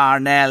Steban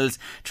Parnells.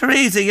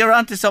 Teresa, you're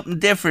onto something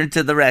different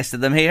to the rest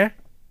of them here.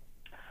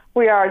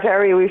 We are,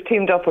 Jerry. We've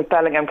teamed up with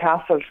Bellingham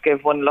Castle to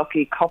give one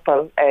lucky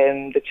couple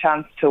the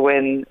chance to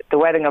win the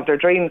wedding of their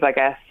dreams, I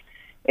guess,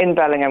 in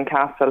Bellingham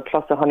Castle,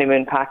 plus a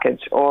honeymoon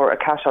package or a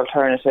cash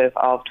alternative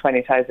of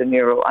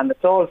 €20,000. And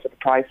it's all for the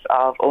price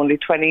of only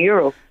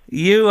 €20.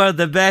 You are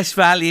the best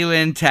value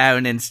in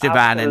town in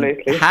Stebanin.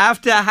 Absolutely.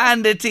 Have to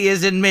hand it to you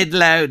in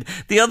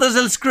Mid-Louth. The others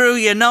will screw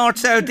you north,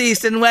 south,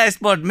 east and west,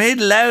 but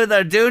Mid-Louth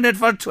are doing it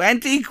for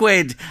 20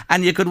 quid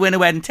and you could win a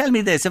wedding. Tell me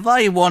this, if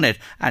I won it,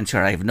 and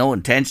sure, I have no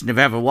intention of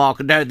ever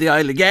walking down the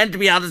aisle again, to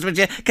be honest with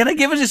you, can I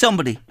give it to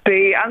somebody?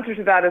 The answer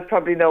to that is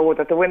probably no,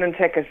 that the winning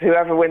ticket,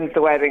 whoever wins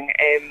the wedding,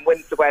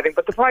 wins the wedding.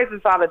 But the prize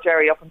is valid,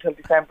 Jerry, up until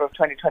December of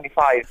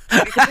 2025.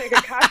 You can take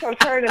a cash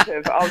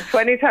alternative of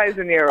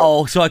 €20,000.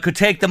 Oh, so I could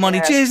take the money.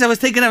 Jeez, I was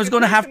thinking I was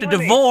going to have to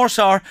divorce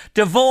her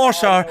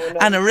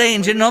and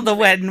arrange another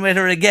wedding with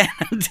her again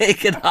and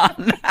take it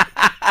on.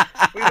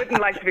 We wouldn't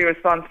like to be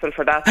responsible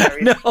for that,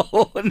 Jerry.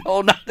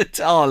 No, not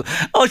at all.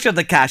 Oh, sure,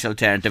 the cash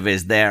alternative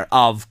is there,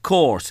 of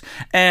course.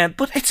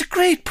 But it's a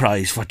great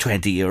prize for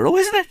 €20,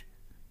 isn't it?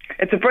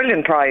 It's a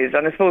brilliant prize,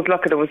 and I suppose,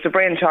 look, it was the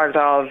brainchild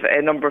of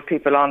a number of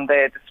people on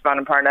the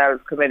Steban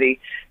Parnells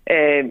committee,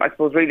 I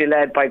suppose really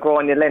led by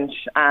Grania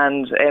Lynch,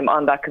 and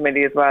on that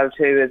committee as well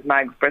too is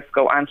Mags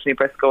Briscoe, Anthony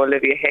Briscoe,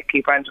 Olivia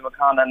Hickey, Brendan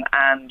McConnon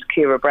and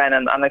Ciara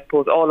Brennan, and I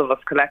suppose all of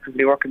us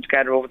collectively working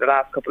together over the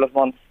last couple of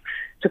months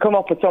to come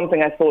up with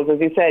something, I suppose,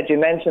 as you said, you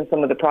mentioned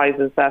some of the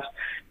prizes that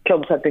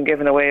clubs have been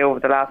giving away over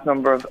the last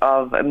number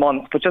of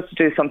months, but just to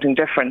do something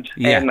different.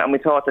 Yeah. And we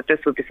thought that this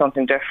would be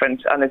something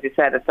different. And as you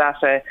said, it's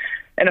at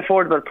an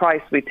affordable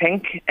price, we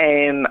think.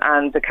 And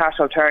the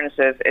cash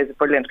alternative is a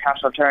brilliant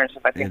cash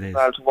alternative, I think, as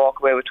well, to walk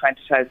away with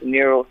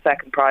 €20,000.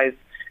 Second prize,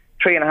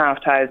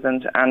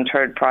 €3,500, and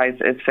third prize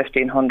is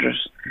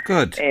 €1,500.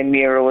 Good. In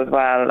euro as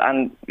well.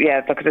 And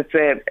yeah, look, it's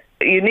a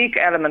unique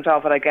element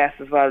of it, I guess,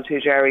 as well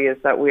too, Jerry, is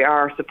that we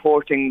are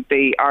supporting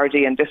the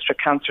RD and District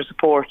Cancer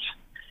Support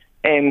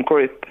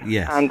group.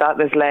 Yes. And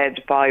that is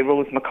led by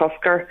Rose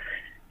McCusker,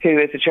 who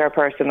is the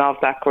chairperson of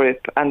that group,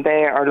 and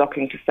they are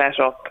looking to set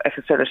up a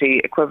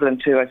facility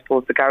equivalent to, I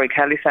suppose, the Gary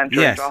Kelly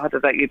Centre in Drogheda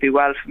that you'd be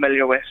well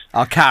familiar with.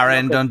 Or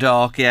Karen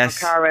Dundalk, yes.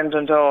 Karen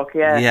Dundalk,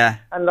 yeah.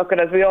 And look,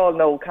 as we all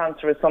know,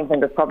 cancer is something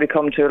that's probably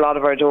come to a lot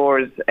of our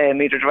doors,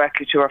 either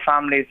directly to our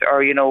families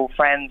or,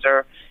 friends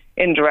or,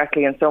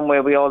 indirectly in some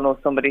way we all know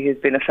somebody who's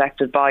been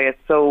affected by it.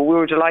 So we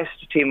were delighted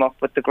to team up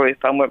with the group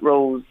and with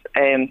Rose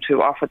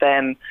to offer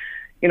them,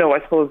 you know,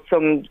 I suppose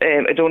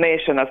a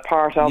donation as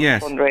part of the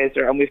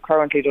fundraiser, and we've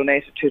currently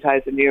donated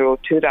 €2,000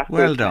 to that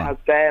group to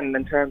help them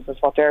in terms of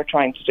what they're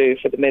trying to do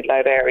for the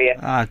Mid-Louth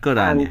area. Good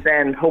on you. And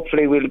then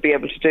hopefully we'll be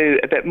able to do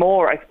a bit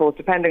more, I suppose,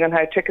 depending on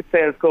how ticket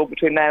sales go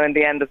between now and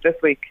the end of this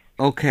week.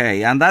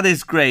 Okay, and that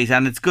is great,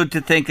 and it's good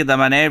to think of them,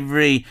 and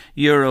every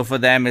euro for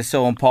them is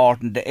so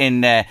important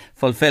in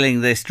fulfilling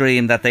this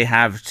dream that they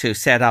have to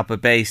set up a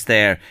base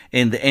there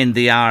in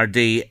the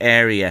RD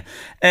area.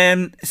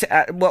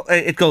 Well,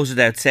 it goes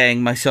without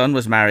saying, my son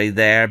was married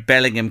there,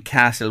 Bellingham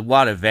Castle.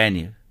 What a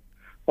venue.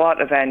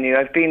 What a venue.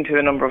 I've been to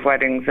a number of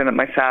weddings in it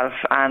myself,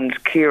 and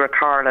Ciara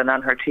Carlin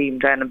and her team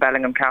down in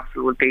Bellingham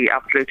Castle would be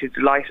absolutely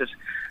delighted,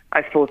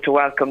 I suppose, to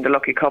welcome the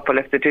lucky couple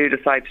if they do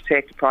decide to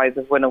take the prize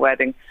of win a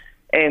wedding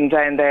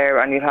down there.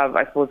 And you have,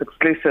 I suppose,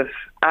 exclusive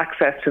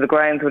access to the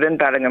grounds within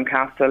Bellingham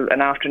Castle, an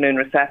afternoon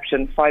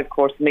reception,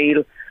 5-course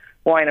meal,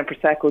 wine and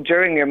prosecco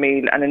during your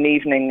meal, and an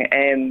evening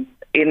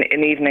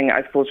evening,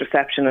 I suppose,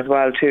 reception as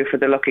well too for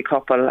the lucky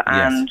couple.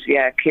 And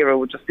Ciara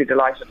would just be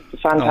delighted. It's a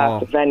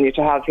fantastic venue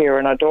to have here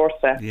on our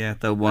doorstep. Yeah,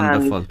 they're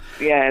wonderful.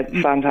 And,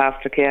 it's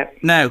fantastic.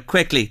 Now,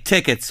 quickly,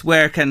 tickets,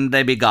 where can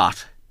they be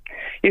got?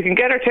 You can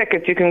get our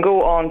tickets. You can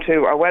go on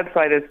to our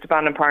website, it's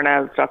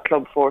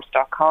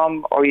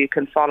StebannonParnells.clubforce.com, or you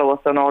can follow us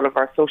on all of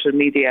our social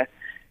media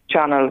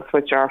channels,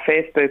 which are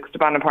Facebook,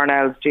 Stebannon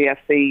Parnells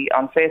GFC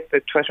on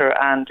Facebook, Twitter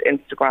and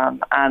Instagram.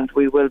 And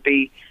we will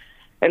be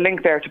a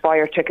link there to buy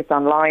your tickets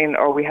online,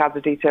 or we have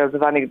the details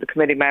of any of the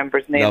committee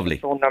members' names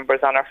and phone numbers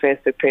on our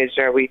Facebook page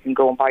there, where you can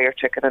go and buy your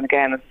ticket. And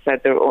again, as I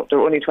said, they're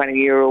only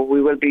 €20.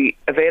 We will be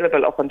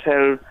available up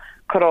until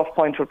cut-off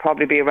point will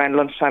probably be around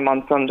lunchtime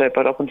on Sunday,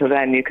 but up until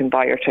then you can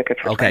buy your ticket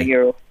for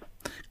 €20.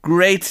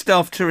 Great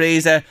stuff,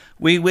 Teresa.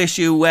 We wish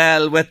you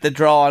well with the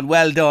draw, and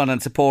well done on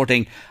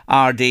supporting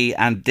RD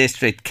and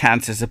District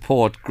Cancer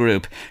Support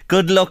Group.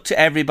 Good luck to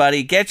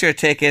everybody. Get your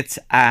tickets,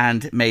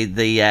 and may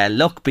the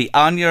luck be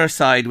on your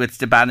side with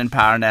Stebannon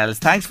Parnells.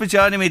 Thanks for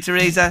joining me,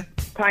 Teresa.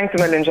 Thanks a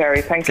million,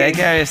 Jerry. Thank you. Take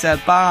care of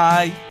yourself.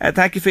 Bye.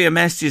 Thank you for your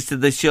messages to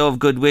the show of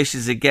good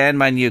wishes again.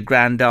 My new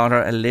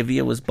granddaughter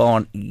Olivia was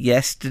born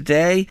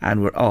yesterday,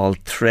 and we're all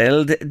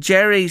thrilled.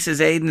 Jerry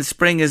says, Aidan,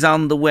 spring is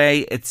on the way.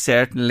 It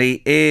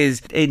certainly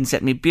is. Aidan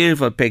sent me a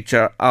beautiful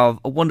picture of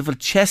a wonderful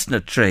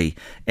chestnut tree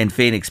in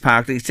Phoenix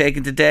Park that he's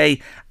taken today,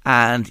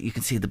 and you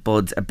can see the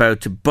buds about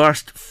to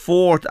burst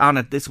forth on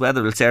it. This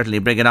weather will certainly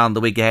bring it on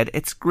the week ahead.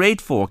 It's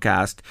great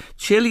forecast,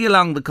 chilly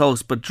along the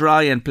coast but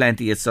dry and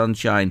plenty of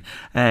sunshine.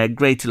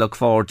 Great to look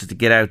forward to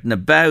get out and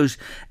about.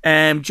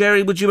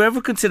 Jerry, would you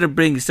ever consider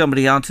bringing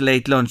somebody on to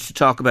Late Lunch to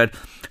talk about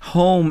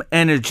home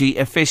energy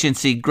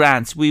efficiency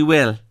grants?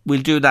 We'll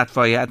do that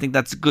for you. I think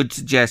that's a good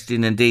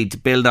suggestion indeed to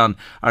build on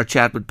our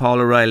chat with Paul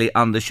O'Reilly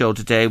on the show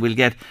today. We'll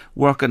get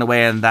working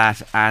away on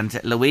that,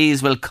 and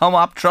Louise will come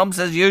up trumps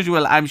as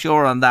usual, I'm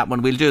sure, on that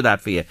one. We'll do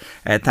that for you.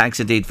 Thanks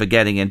indeed for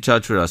getting in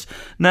touch with us.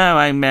 Now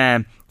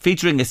I'm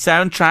featuring a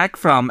soundtrack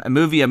from a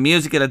movie, a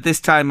musical, at this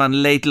time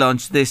on Late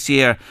Lunch this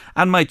year,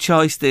 and my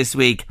choice this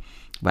week,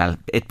 well,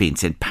 it being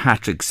St.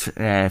 Patrick's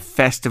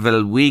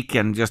Festival week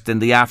and just in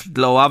the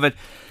afterglow of it,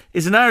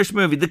 is an Irish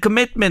movie. The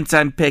Commitments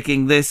I'm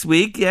picking this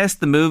week. Yes,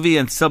 the movie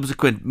and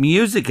subsequent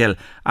musical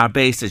are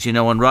based, as you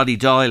know, on Roddy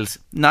Doyle's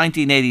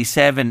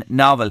 1987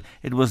 novel.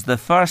 It was the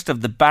first of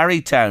the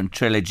Barrytown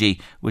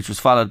trilogy, which was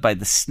followed by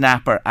The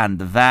Snapper and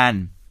The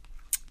Van.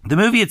 The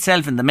movie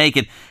itself, in the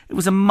making, it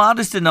was a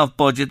modest enough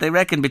budget. They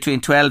reckon between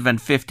 $12 and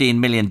 $15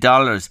 million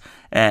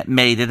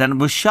made it, and it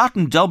was shot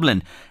in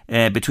Dublin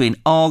between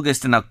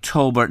August and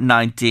October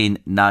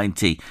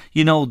 1990.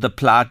 You know the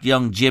plot.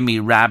 Young Jimmy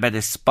Rabbit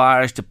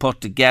aspires to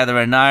put together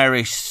an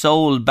Irish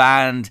soul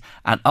band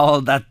and all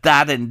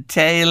that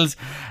entails,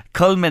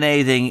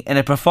 culminating in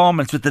a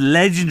performance with the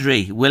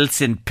legendary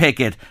Wilson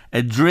Pickett,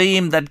 a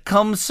dream that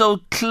comes so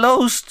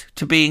close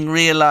to being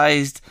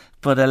realised,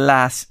 but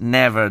alas,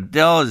 never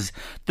does.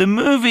 The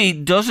movie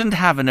doesn't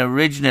have an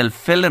original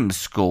film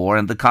score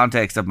in the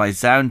context of my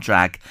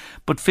soundtrack,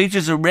 but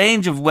features a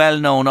range of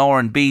well-known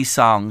R&B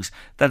songs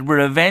that were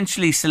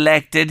eventually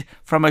selected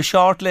from a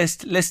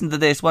shortlist. Listen to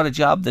this, what a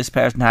job this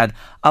person had,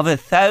 of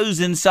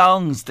 1,000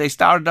 songs. They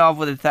started off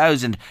with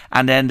 1,000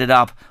 and ended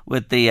up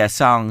with the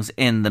songs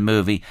in the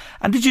movie.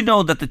 And did you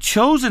know that the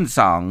chosen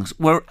songs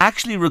were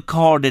actually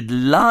recorded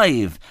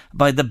live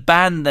by the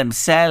band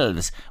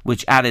themselves,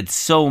 which added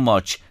so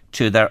much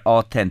to their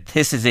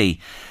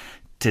authenticity?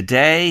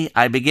 Today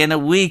I begin a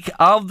week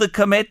of The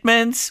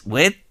Commitments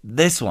with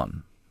this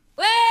one.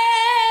 Well,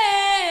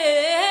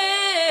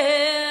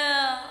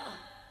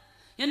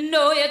 you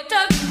know you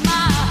took my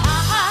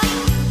heart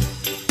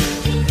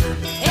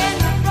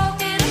and you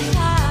broke it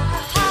apart.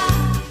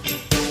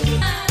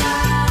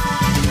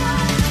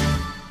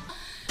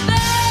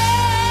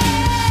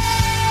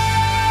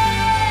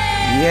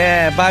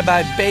 Yeah, Bye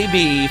Bye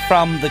Baby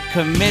from The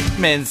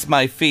Commitments,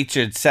 my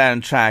featured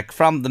soundtrack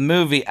from the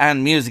movie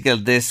and musical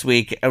this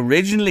week.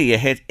 Originally a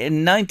hit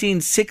in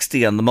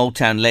 1960 on the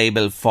Motown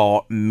label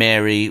for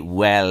Mary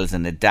Wells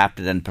and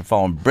adapted and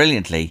performed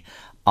brilliantly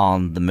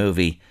on the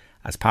movie.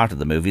 As part of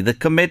the movie, The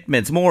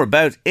Commitments. More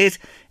about it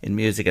in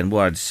music and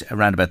words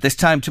around about this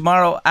time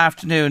tomorrow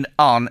afternoon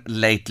on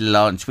Late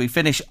Lunch. We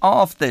finish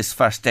off this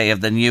first day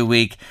of the new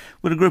week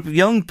with a group of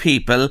young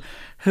people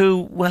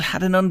who, well,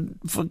 had an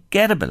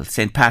unforgettable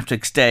St.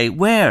 Patrick's Day.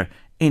 Where?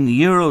 In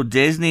Euro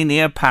Disney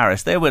near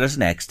Paris. They're with us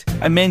next.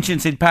 I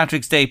mentioned St.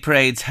 Patrick's Day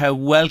parades, how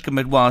welcome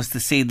it was to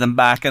see them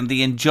back and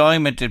the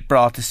enjoyment it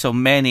brought to so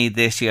many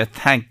this year,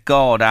 thank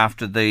God,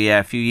 after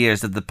the few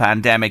years of the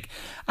pandemic.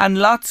 And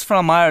lots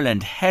from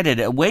Ireland headed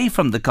away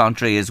from the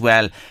country as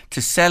well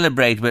to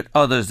celebrate with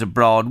others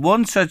abroad.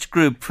 One such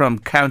group from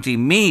County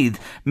Meath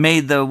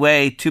made their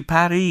way to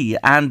Paris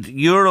and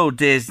Euro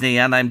Disney,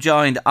 and I'm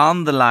joined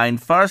on the line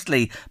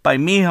firstly by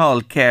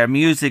Micheál Kerr,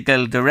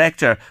 musical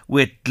director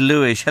with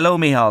Luis. Hello,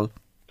 Micheál.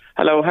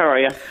 Hello, how are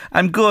you?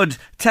 I'm good.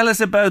 Tell us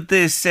about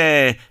this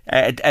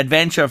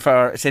adventure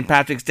for St.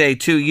 Patrick's Day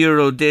to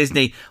Euro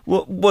Disney.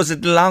 Was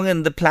it long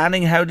in the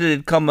planning? How did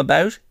it come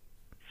about?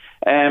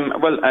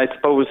 Well, I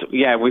suppose,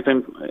 yeah,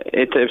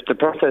 it's the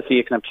process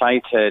you can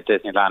apply to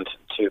Disneyland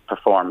to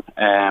perform.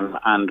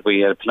 And we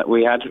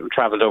had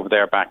travelled over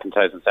there back in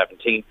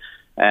 2017.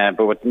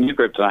 But with the new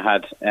group that I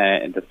had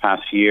in the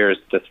past few years,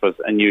 this was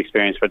a new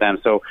experience for them.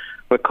 So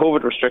with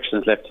COVID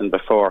restrictions lifting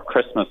before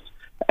Christmas,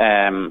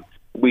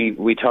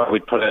 we thought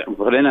we'd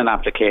put in an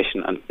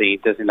application and see.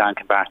 Disneyland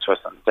came back to us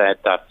and said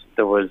that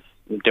they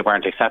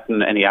weren't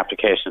accepting any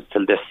applications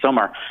till this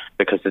summer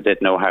because they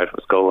didn't know how it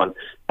was going.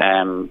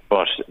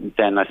 But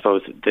then I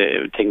suppose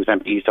things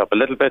went eased up a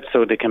little bit,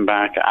 so they came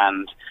back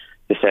and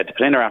they said to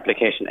put in our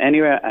application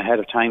anyway ahead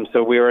of time.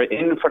 So we were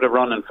in for the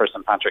run-in for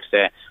St. Patrick's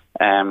Day,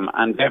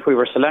 and if we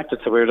were selected,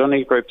 so we were the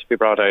only group to be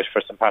brought out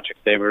for St.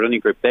 Patrick's Day. We were the only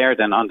group there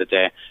then on the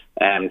day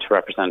to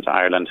represent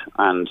Ireland,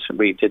 and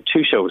we did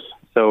 2 shows.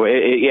 So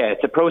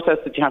it's a process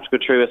that you have to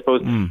go through, I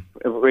suppose,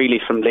 really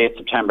from late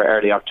September,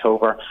 early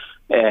October.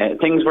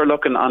 Things were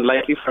looking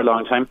unlikely for a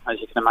long time,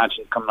 as you can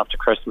imagine, coming up to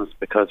Christmas,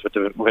 because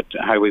with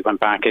how we went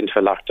back into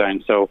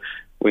lockdown. So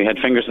we had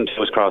fingers and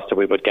toes crossed that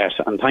we would get,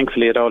 and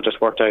thankfully it all just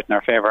worked out in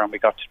our favour and we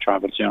got to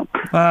travel,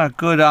 Ah,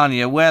 good on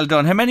you. Well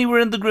done. How many were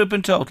in the group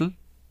in total?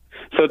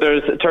 So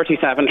there's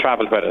 37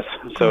 travelled with us.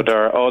 So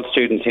they're all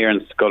students here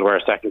in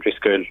Scullware Secondary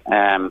School,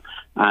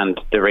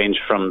 and they range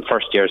from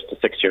first years to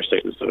 6th year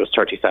students. So there's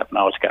 37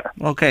 altogether.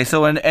 Okay,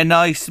 so a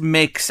nice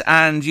mix.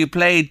 And you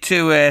played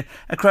to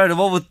a crowd of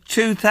over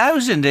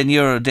 2,000 in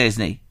Euro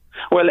Disney.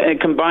 Well,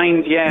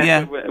 combined,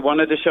 yeah. One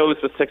of the shows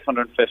was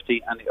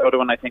 650, and the other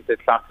one, I think they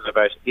classed at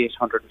about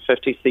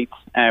 850 seats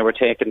were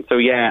taken. So,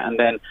 yeah, and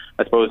then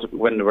I suppose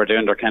when they were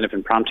doing their kind of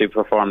impromptu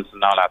performance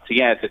and all that. So,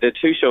 yeah, they did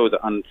 2 shows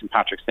on St.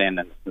 Patrick's Day in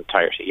its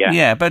entirety, yeah.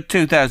 Yeah, about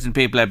 2,000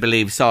 people, I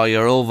believe, saw you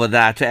over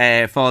that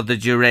for the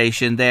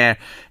duration there.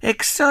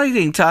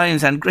 Exciting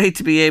times, and great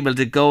to be able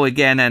to go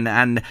again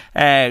and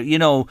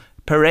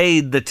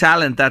parade the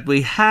talent that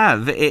we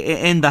have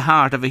in the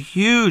heart of a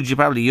huge,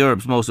 probably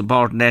Europe's most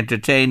important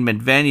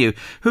entertainment venue.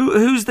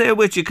 Who's there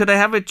with you? Could I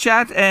have a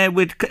chat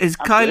with? Is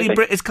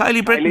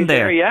Kylie Britton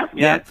there?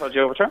 Yeah. Told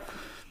you over to her.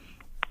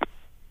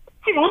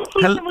 Thanks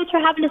so much for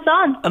having us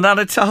on. Not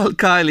at all,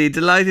 Kylie.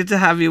 Delighted to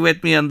have you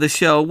with me on the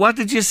show. What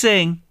did you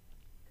sing?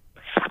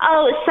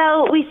 Oh,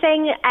 so we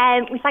sang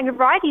a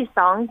variety of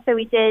songs. So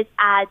we did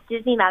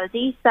Disney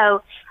melodies.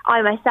 So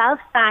I myself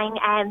sang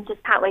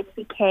Just Can't Wait to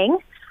Be King.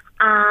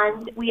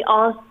 And we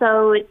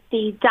also,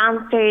 the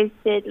dancers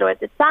did Lord of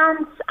the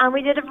Dance, and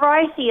we did a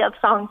variety of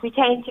songs. We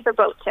changed it for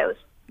both shows.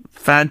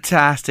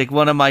 Fantastic.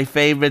 One of my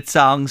favourite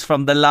songs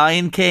from The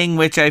Lion King,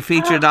 which I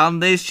featured on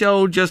this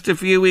show just a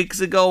few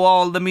weeks ago.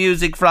 All the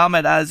music from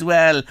it as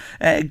well.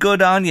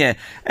 Good on you.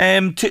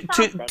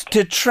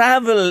 To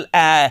travel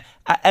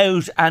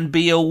out and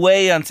be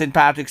away on St.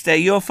 Patrick's Day,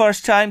 your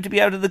first time to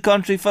be out of the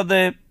country for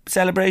the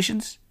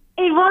celebrations?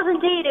 It was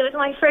indeed. It was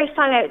my first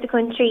time out of the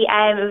country.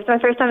 It was my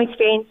first time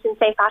experiencing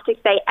St.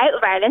 Patrick's Day out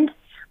of Ireland.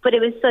 But it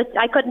was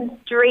I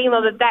couldn't dream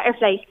of a better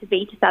place to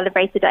be to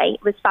celebrate the day.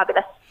 It was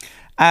fabulous.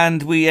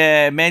 And we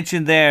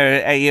mentioned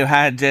there you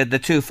had the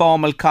 2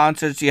 formal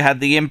concerts, you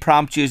had the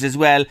impromptus as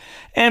well.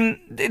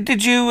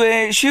 Did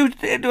you shoot?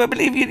 Do I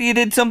believe you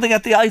did something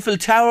at the Eiffel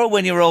Tower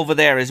when you were over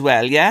there as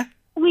well? Yeah,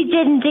 we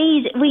did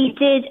indeed. We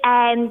did.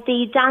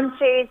 The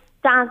dancers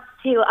danced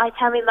to I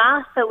Tell Me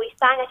Ma, so we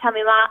sang I Tell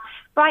Me Ma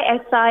right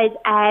outside,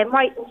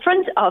 right in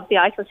front of the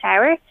Eiffel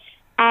Tower.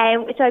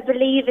 Which I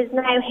believe has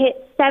now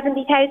hit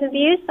 70,000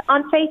 views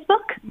on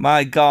Facebook.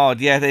 My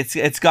God, yeah,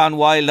 it's gone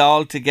wild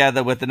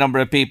altogether with the number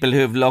of people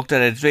who've looked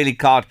at it. It's really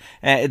caught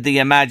the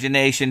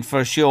imagination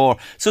for sure.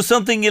 So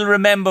something you'll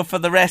remember for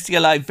the rest of your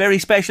life. Very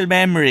special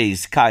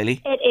memories,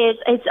 Kylie. It is.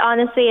 It's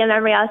honestly a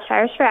memory I'll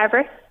cherish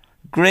forever.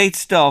 Great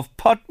stuff.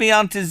 Put me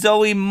on to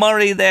Zoe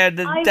Murray there,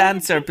 the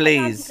dancer,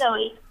 please.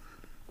 Zoe.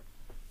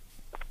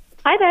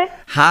 Hi there.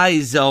 Hi,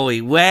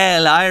 Zoe.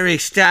 Well,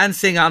 Irish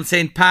dancing on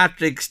St.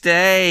 Patrick's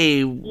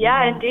Day.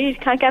 Yeah,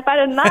 indeed. Can't get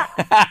better than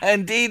that.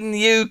 Indeed, and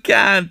you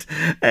can't.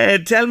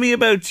 Tell me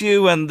about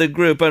you and the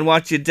group and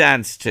what you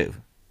danced to.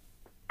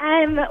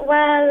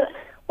 Well,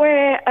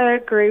 we're a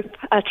group,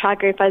 a trad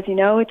group, as you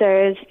know.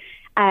 There's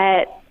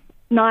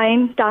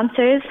 9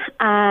 dancers,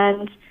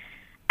 and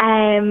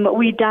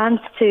we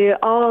danced to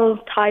all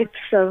types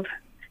of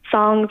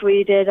songs.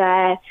 We did.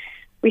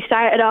 We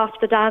started off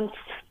the dance.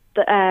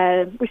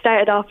 We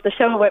started off the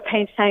show with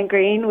Paintstown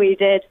Green. We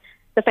did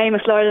the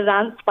famous Lord of the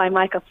Dance by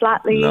Michael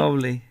Flatley.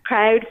 Lovely.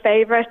 Crowd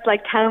favourites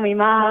like Tell Me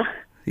Ma.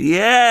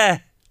 Yeah.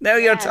 Now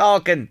you're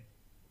talking.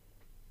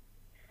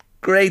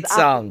 Great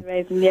song.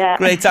 Amazing, yeah.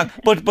 Great song.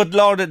 But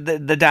Lord of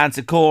the Dance,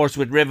 of course,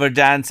 with River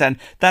Dance, and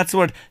that's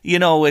what,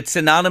 it's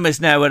synonymous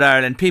now with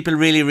Ireland. People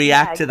really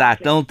react to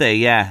that, don't they?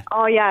 Yeah.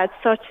 Oh yeah, it's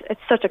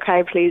such a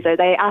crowd pleaser.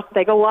 They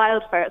go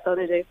wild for it, so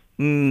they do.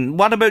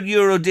 What about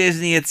Euro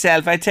Disney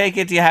itself? I take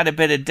it you had a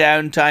bit of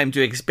downtime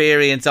to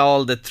experience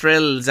all the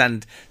thrills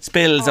and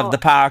spills of the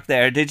park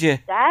there, did you?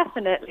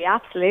 Definitely,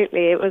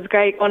 absolutely. It was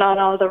great going on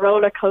all the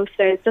roller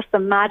coasters, just the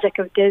magic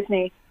of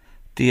Disney.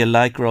 Do you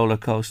like roller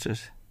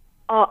coasters?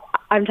 Oh,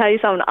 I'm telling you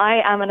something,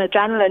 I am an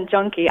adrenaline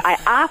junkie. I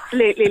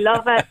absolutely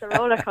love it. The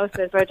roller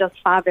coasters were just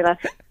fabulous.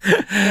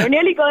 They were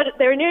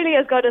nearly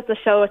as good as the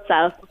show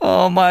itself.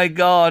 Oh my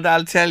God,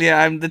 I'll tell you,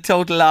 I'm the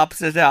total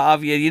opposite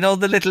of you. You know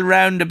the little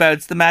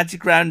roundabouts, the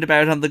magic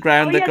roundabout on the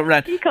ground that go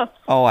round.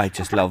 Oh, I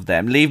just love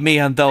them. Leave me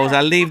on those.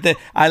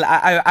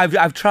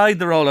 I've tried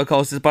the roller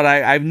coasters, but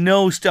I've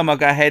no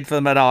stomach or head for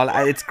them at all.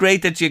 It's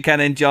great that you can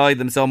enjoy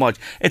them so much.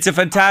 It's a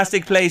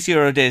fantastic place,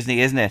 Euro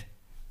Disney, isn't it?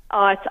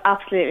 Oh, it's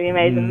absolutely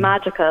amazing.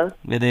 Magical.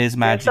 It is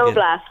magical. You're so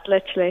blessed,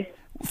 literally.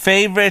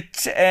 Favourite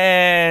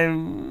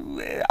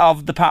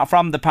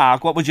from the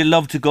park? What would you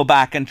love to go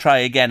back and try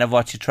again of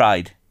what you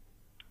tried?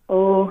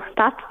 Oh,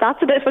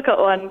 that's a difficult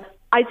one.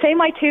 I'd say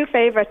my 2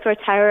 favourites were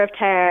Tower of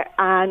Terror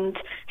and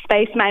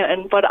Space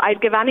Mountain, but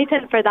I'd give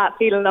anything for that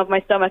feeling of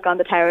my stomach on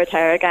the Tower of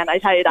Terror again, I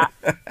tell you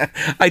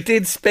that. I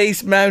did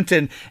Space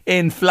Mountain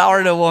in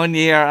Florida one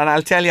year, and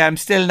I'll tell you, I'm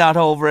still not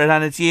over it,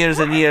 and it's years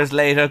and years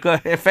later.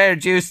 Fair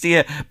dues to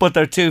you, but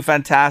they're 2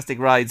 fantastic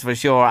rides for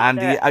sure,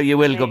 and you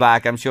will go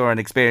back, I'm sure, and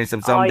experience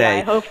them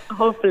someday. Oh yeah,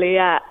 hopefully,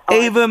 yeah.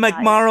 Ava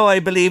McMorrow, I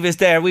believe, is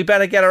there. We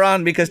better get her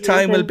on because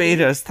time will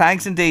beat us.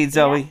 Thanks indeed,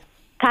 Zoe. Yeah.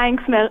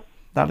 Thanks, Mil.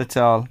 Not at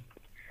all.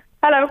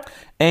 Hello.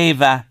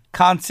 Ava,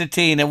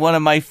 concertina, one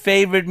of my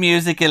favourite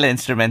musical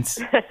instruments.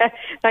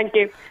 Thank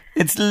you.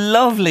 It's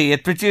lovely.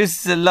 It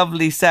produces a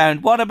lovely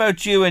sound. What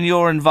about you and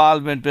your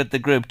involvement with the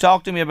group?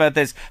 Talk to me about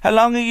this. How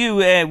long are you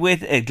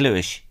with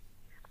Gluish?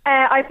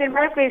 I've been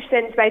part of Gluish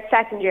since about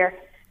 2nd year.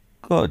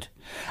 Good.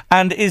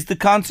 And is the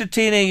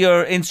concertina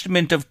your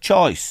instrument of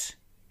choice?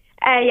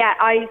 Yeah,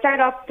 I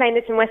started off playing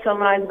this in whistle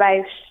when I was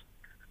about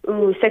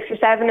 6 or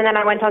 7, and then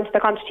I went on to the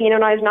concertina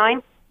when I was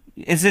 9.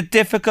 Is it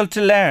difficult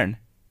to learn?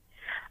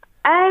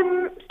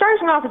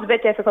 Starting off is a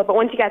bit difficult, but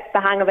once you get the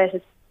hang of it,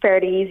 it's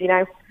fairly easy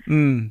now.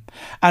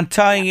 And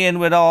tying in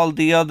with all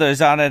the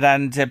others on it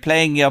and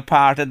playing your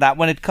part in that,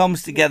 when it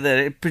comes together,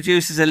 it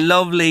produces a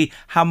lovely,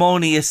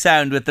 harmonious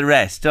sound with the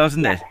rest,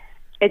 doesn't it?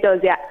 It does,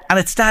 yeah. And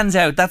it stands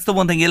out. That's the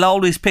one thing. You'll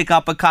always pick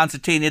up a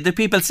concertina. Do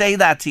people say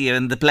that to you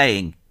in the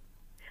playing?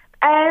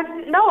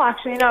 No,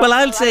 actually, no. Well,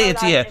 I'll say it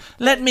to you.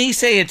 Let me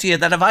say it to you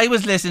that if I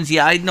was listening to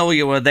you, I'd know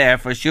you were there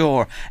for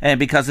sure,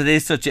 because it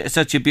is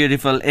such a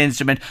beautiful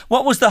instrument.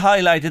 What was the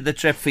highlight of the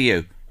trip for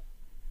you?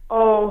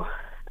 Oh,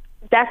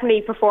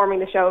 definitely performing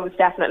the shows,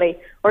 definitely,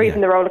 or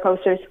even the roller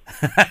coasters.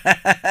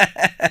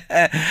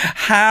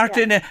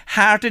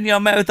 Heart in your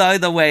mouth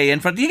either way. In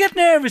front. Do you get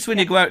nervous when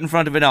you go out in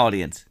front of an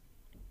audience?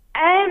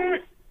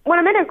 When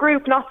I'm in a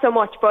group, not so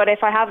much, but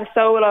if I have a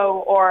solo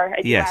or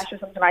a duet or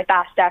something like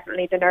that,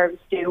 definitely the nerves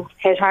do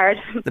hit hard.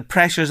 The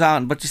pressure's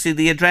on, but you see,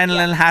 the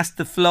adrenaline has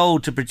to flow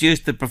to produce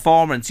the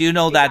performance. You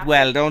know that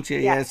well, don't you?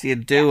 Yeah. Yes, you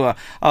do,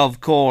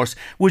 of course.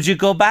 Would you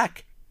go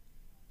back?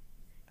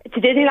 To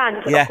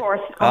Disneyland, of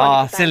course. 100%.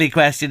 Oh, silly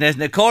question,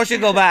 isn't it? Of course you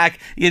go back.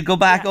 You'd go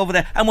back over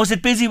there. And was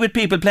it busy with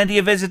people? Plenty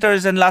of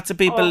visitors and lots of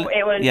people? Oh,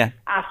 it was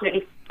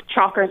absolutely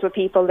chockers with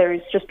people.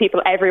 There's just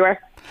people everywhere.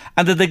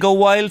 And did they go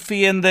wild for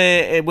you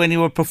when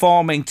you were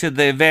performing to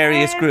the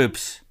various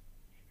groups?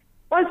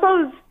 Well, I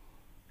suppose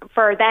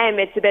for them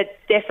it's a bit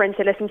different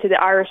to listen to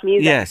the Irish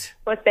music. Yes.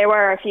 But there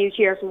were a few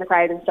cheers from the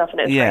crowd and stuff, and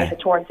it was great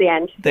towards the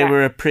end. They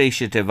were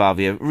appreciative of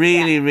you.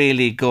 Really,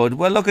 really good.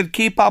 Well, look,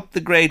 keep up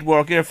the great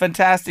work. You're a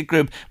fantastic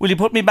group. Will you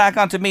put me back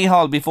onto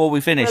Micheál before we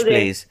finish,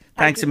 please?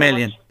 Thanks a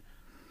million.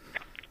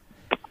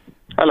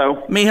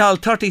 Hello.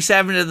 Micheál,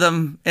 37 of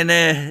them in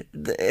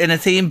a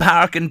theme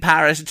park in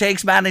Paris. It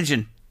takes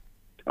managing.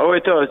 Oh,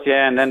 it does,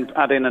 yeah, and then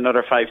add in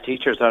another 5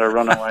 teachers that are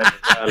running wild as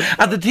well.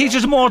 Are the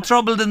teachers more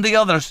trouble than the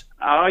others?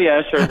 Oh,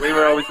 yeah, sure. We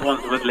were always the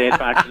ones that was laid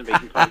back to the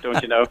meeting point,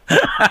 don't you know?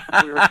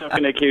 We were stuck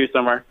in a queue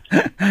somewhere.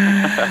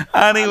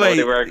 Anyway.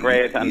 They were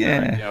great, and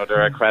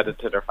they're a credit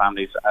to their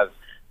families,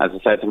 as I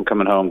said to them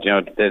coming home,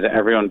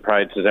 everyone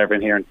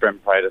everyone here in Trim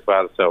Pride as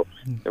well. So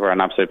they were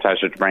an absolute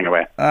pleasure to bring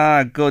away.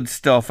 Good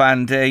stuff.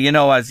 And,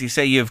 as you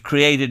say, you've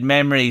created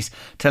memories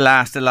to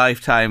last a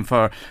lifetime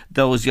for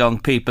those young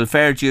people.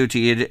 Fair duty.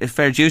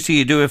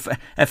 You do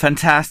a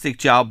fantastic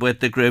job with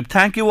the group.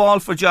 Thank you all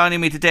for joining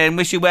me today and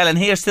wish you well. And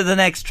here's to the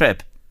next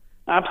trip.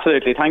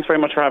 Absolutely. Thanks very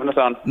much for having us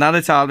on. Not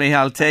at all,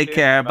 Michal. Take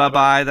care.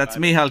 Bye-bye. That's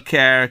Michal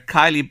Kerr,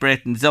 Kylie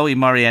Britton, Zoe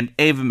Murray and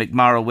Ava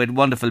McMorrow with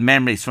wonderful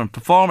memories from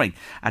performing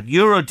at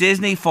Euro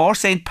Disney for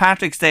St.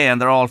 Patrick's Day, and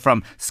they're all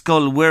from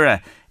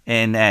Sculwira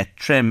in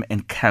Trim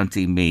in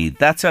County Meath.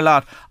 That's a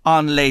lot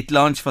on Late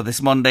Lunch for this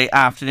Monday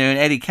afternoon.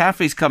 Eddie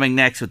Caffrey's coming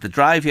next with The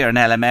Drive here on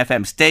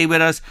LMFM. Stay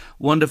with us.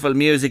 Wonderful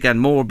music and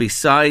more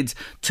besides.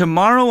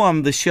 Tomorrow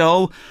on the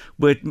show,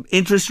 with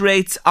interest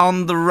rates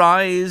on the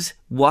rise,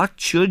 what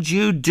should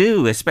you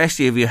do,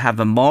 especially if you have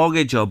a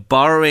mortgage or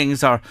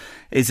borrowings, or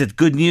is it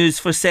good news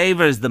for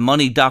savers? The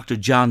money Dr.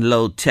 John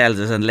Lowe tells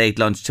us on Late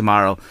Lunch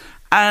tomorrow.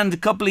 And a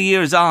couple of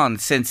years on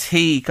since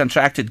he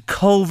contracted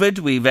COVID,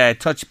 we've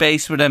touched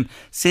base with him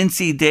since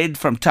he did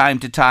from time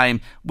to time.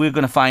 We're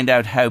going to find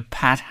out how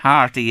Pat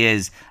Harty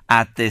is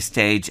at this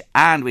stage.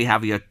 And we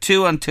have your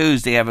 2 on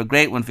Tuesday. I have a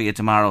great one for you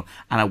tomorrow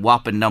and a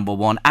whopping number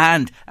 1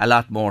 and a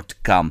lot more to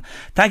come.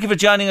 Thank you for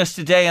joining us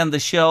today on the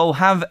show.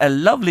 Have a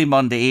lovely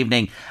Monday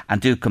evening and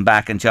do come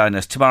back and join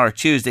us tomorrow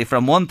Tuesday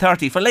from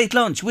 1:30 for Late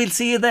Lunch. We'll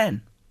see you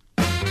then.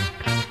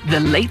 The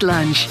Late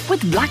Lunch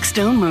with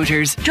Blackstone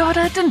Motors,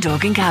 Drogheda,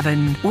 Dundalk and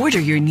Cavan. Order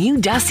your new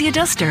Dacia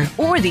Duster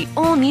or the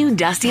all-new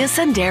Dacia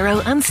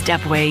Sandero and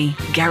Stepway.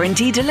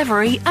 Guaranteed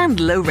delivery and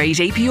low-rate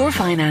APR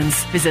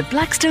finance. Visit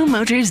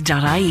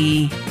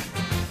blackstonemotors.ie.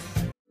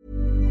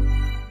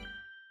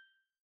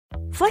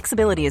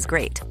 Flexibility is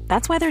great.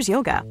 That's why there's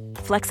yoga.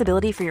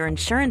 Flexibility for your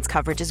insurance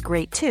coverage is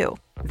great too.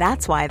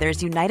 That's why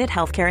there's United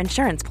Healthcare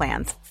Insurance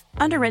Plans.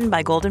 Underwritten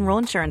by Golden Rule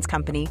Insurance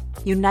Company,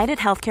 United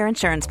Healthcare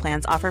Insurance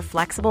Plans offer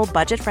flexible,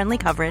 budget-friendly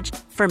coverage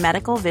for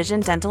medical, vision,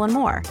 dental, and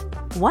more.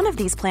 One of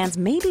these plans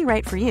may be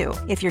right for you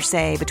if you're,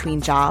 say, between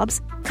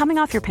jobs, coming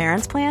off your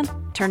parents' plan,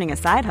 turning a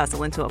side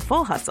hustle into a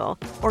full hustle,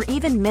 or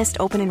even missed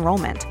open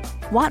enrollment.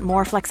 Want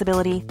more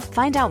flexibility?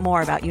 Find out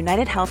more about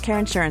United Healthcare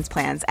Insurance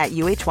Plans at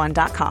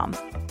uh1.com.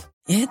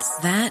 It's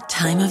that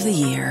time of the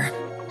year.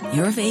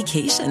 Your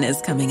vacation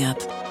is coming up.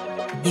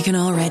 You can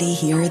already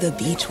hear the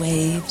beach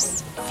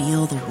waves,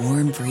 feel the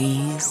warm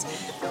breeze,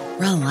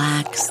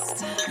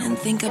 relax, and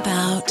think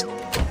about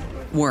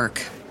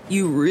work.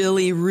 You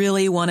really,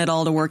 really want it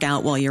all to work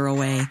out while you're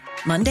away.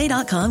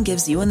 Monday.com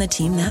gives you and the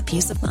team that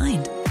peace of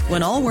mind.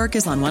 When all work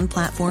is on one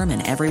platform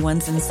and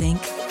everyone's in sync,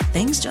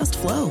 things just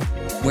flow.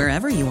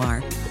 Wherever you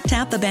are,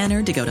 tap the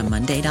banner to go to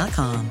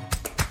Monday.com.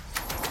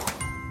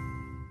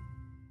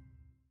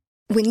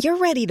 When you're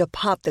ready to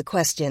pop the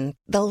question,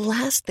 the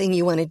last thing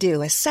you want to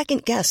do is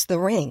second-guess the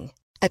ring.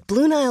 At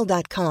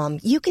BlueNile.com,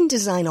 you can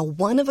design a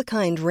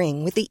one-of-a-kind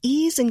ring with the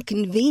ease and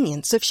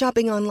convenience of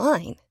shopping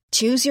online.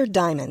 Choose your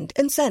diamond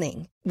and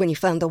setting. When you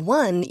find the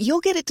one, you'll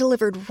get it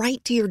delivered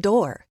right to your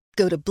door.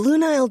 Go to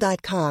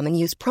BlueNile.com and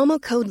use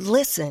promo code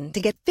LISTEN to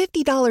get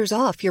 $50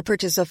 off your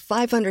purchase of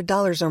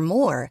 $500 or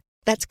more.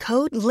 That's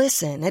code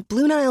LISTEN at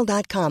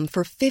BlueNile.com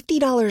for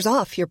 $50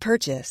 off your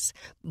purchase.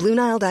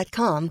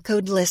 BlueNile.com,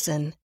 code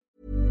LISTEN.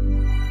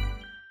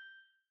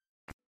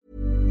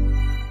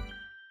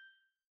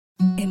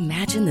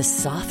 Imagine the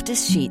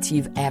softest sheets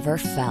you've ever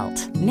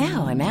felt.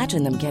 Now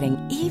imagine them getting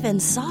even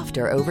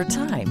softer over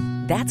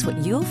time. That's what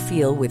you'll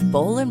feel with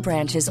Boll &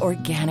 Branch's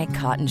organic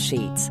cotton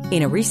sheets.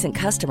 In a recent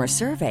customer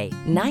survey,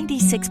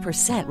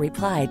 96%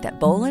 replied that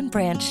Boll &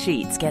 Branch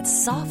sheets get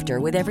softer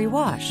with every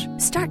wash.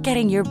 Start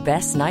getting your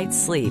best night's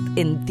sleep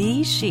in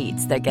these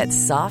sheets that get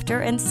softer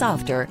and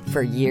softer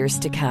for years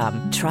to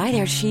come. Try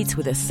their sheets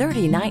with a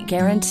 30-night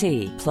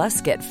guarantee.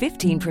 Plus, get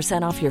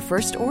 15% off your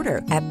first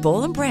order at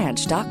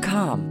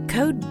BollandBranch.com.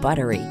 Code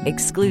BUTTERY.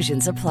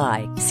 Exclusions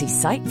apply. See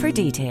site for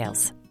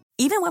details.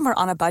 Even when we're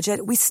on a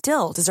budget, we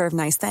still deserve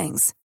nice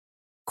things.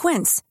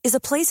 Quince is a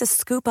place to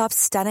scoop up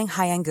stunning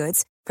high-end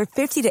goods for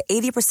 50 to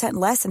 80%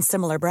 less than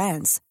similar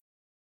brands.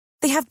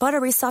 They have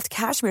buttery soft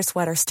cashmere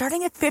sweaters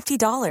starting at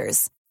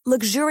 $50,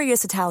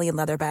 luxurious Italian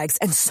leather bags,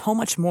 and so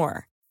much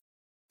more.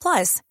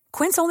 Plus,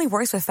 Quince only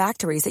works with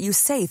factories that use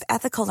safe,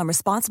 ethical, and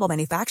responsible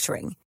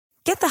manufacturing.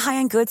 Get the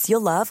high-end goods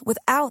you'll love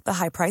without the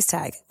high price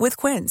tag with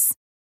Quince.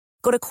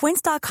 Go to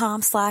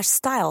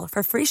quince.com/style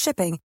for free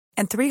shipping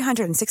and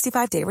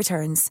 365-day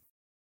returns.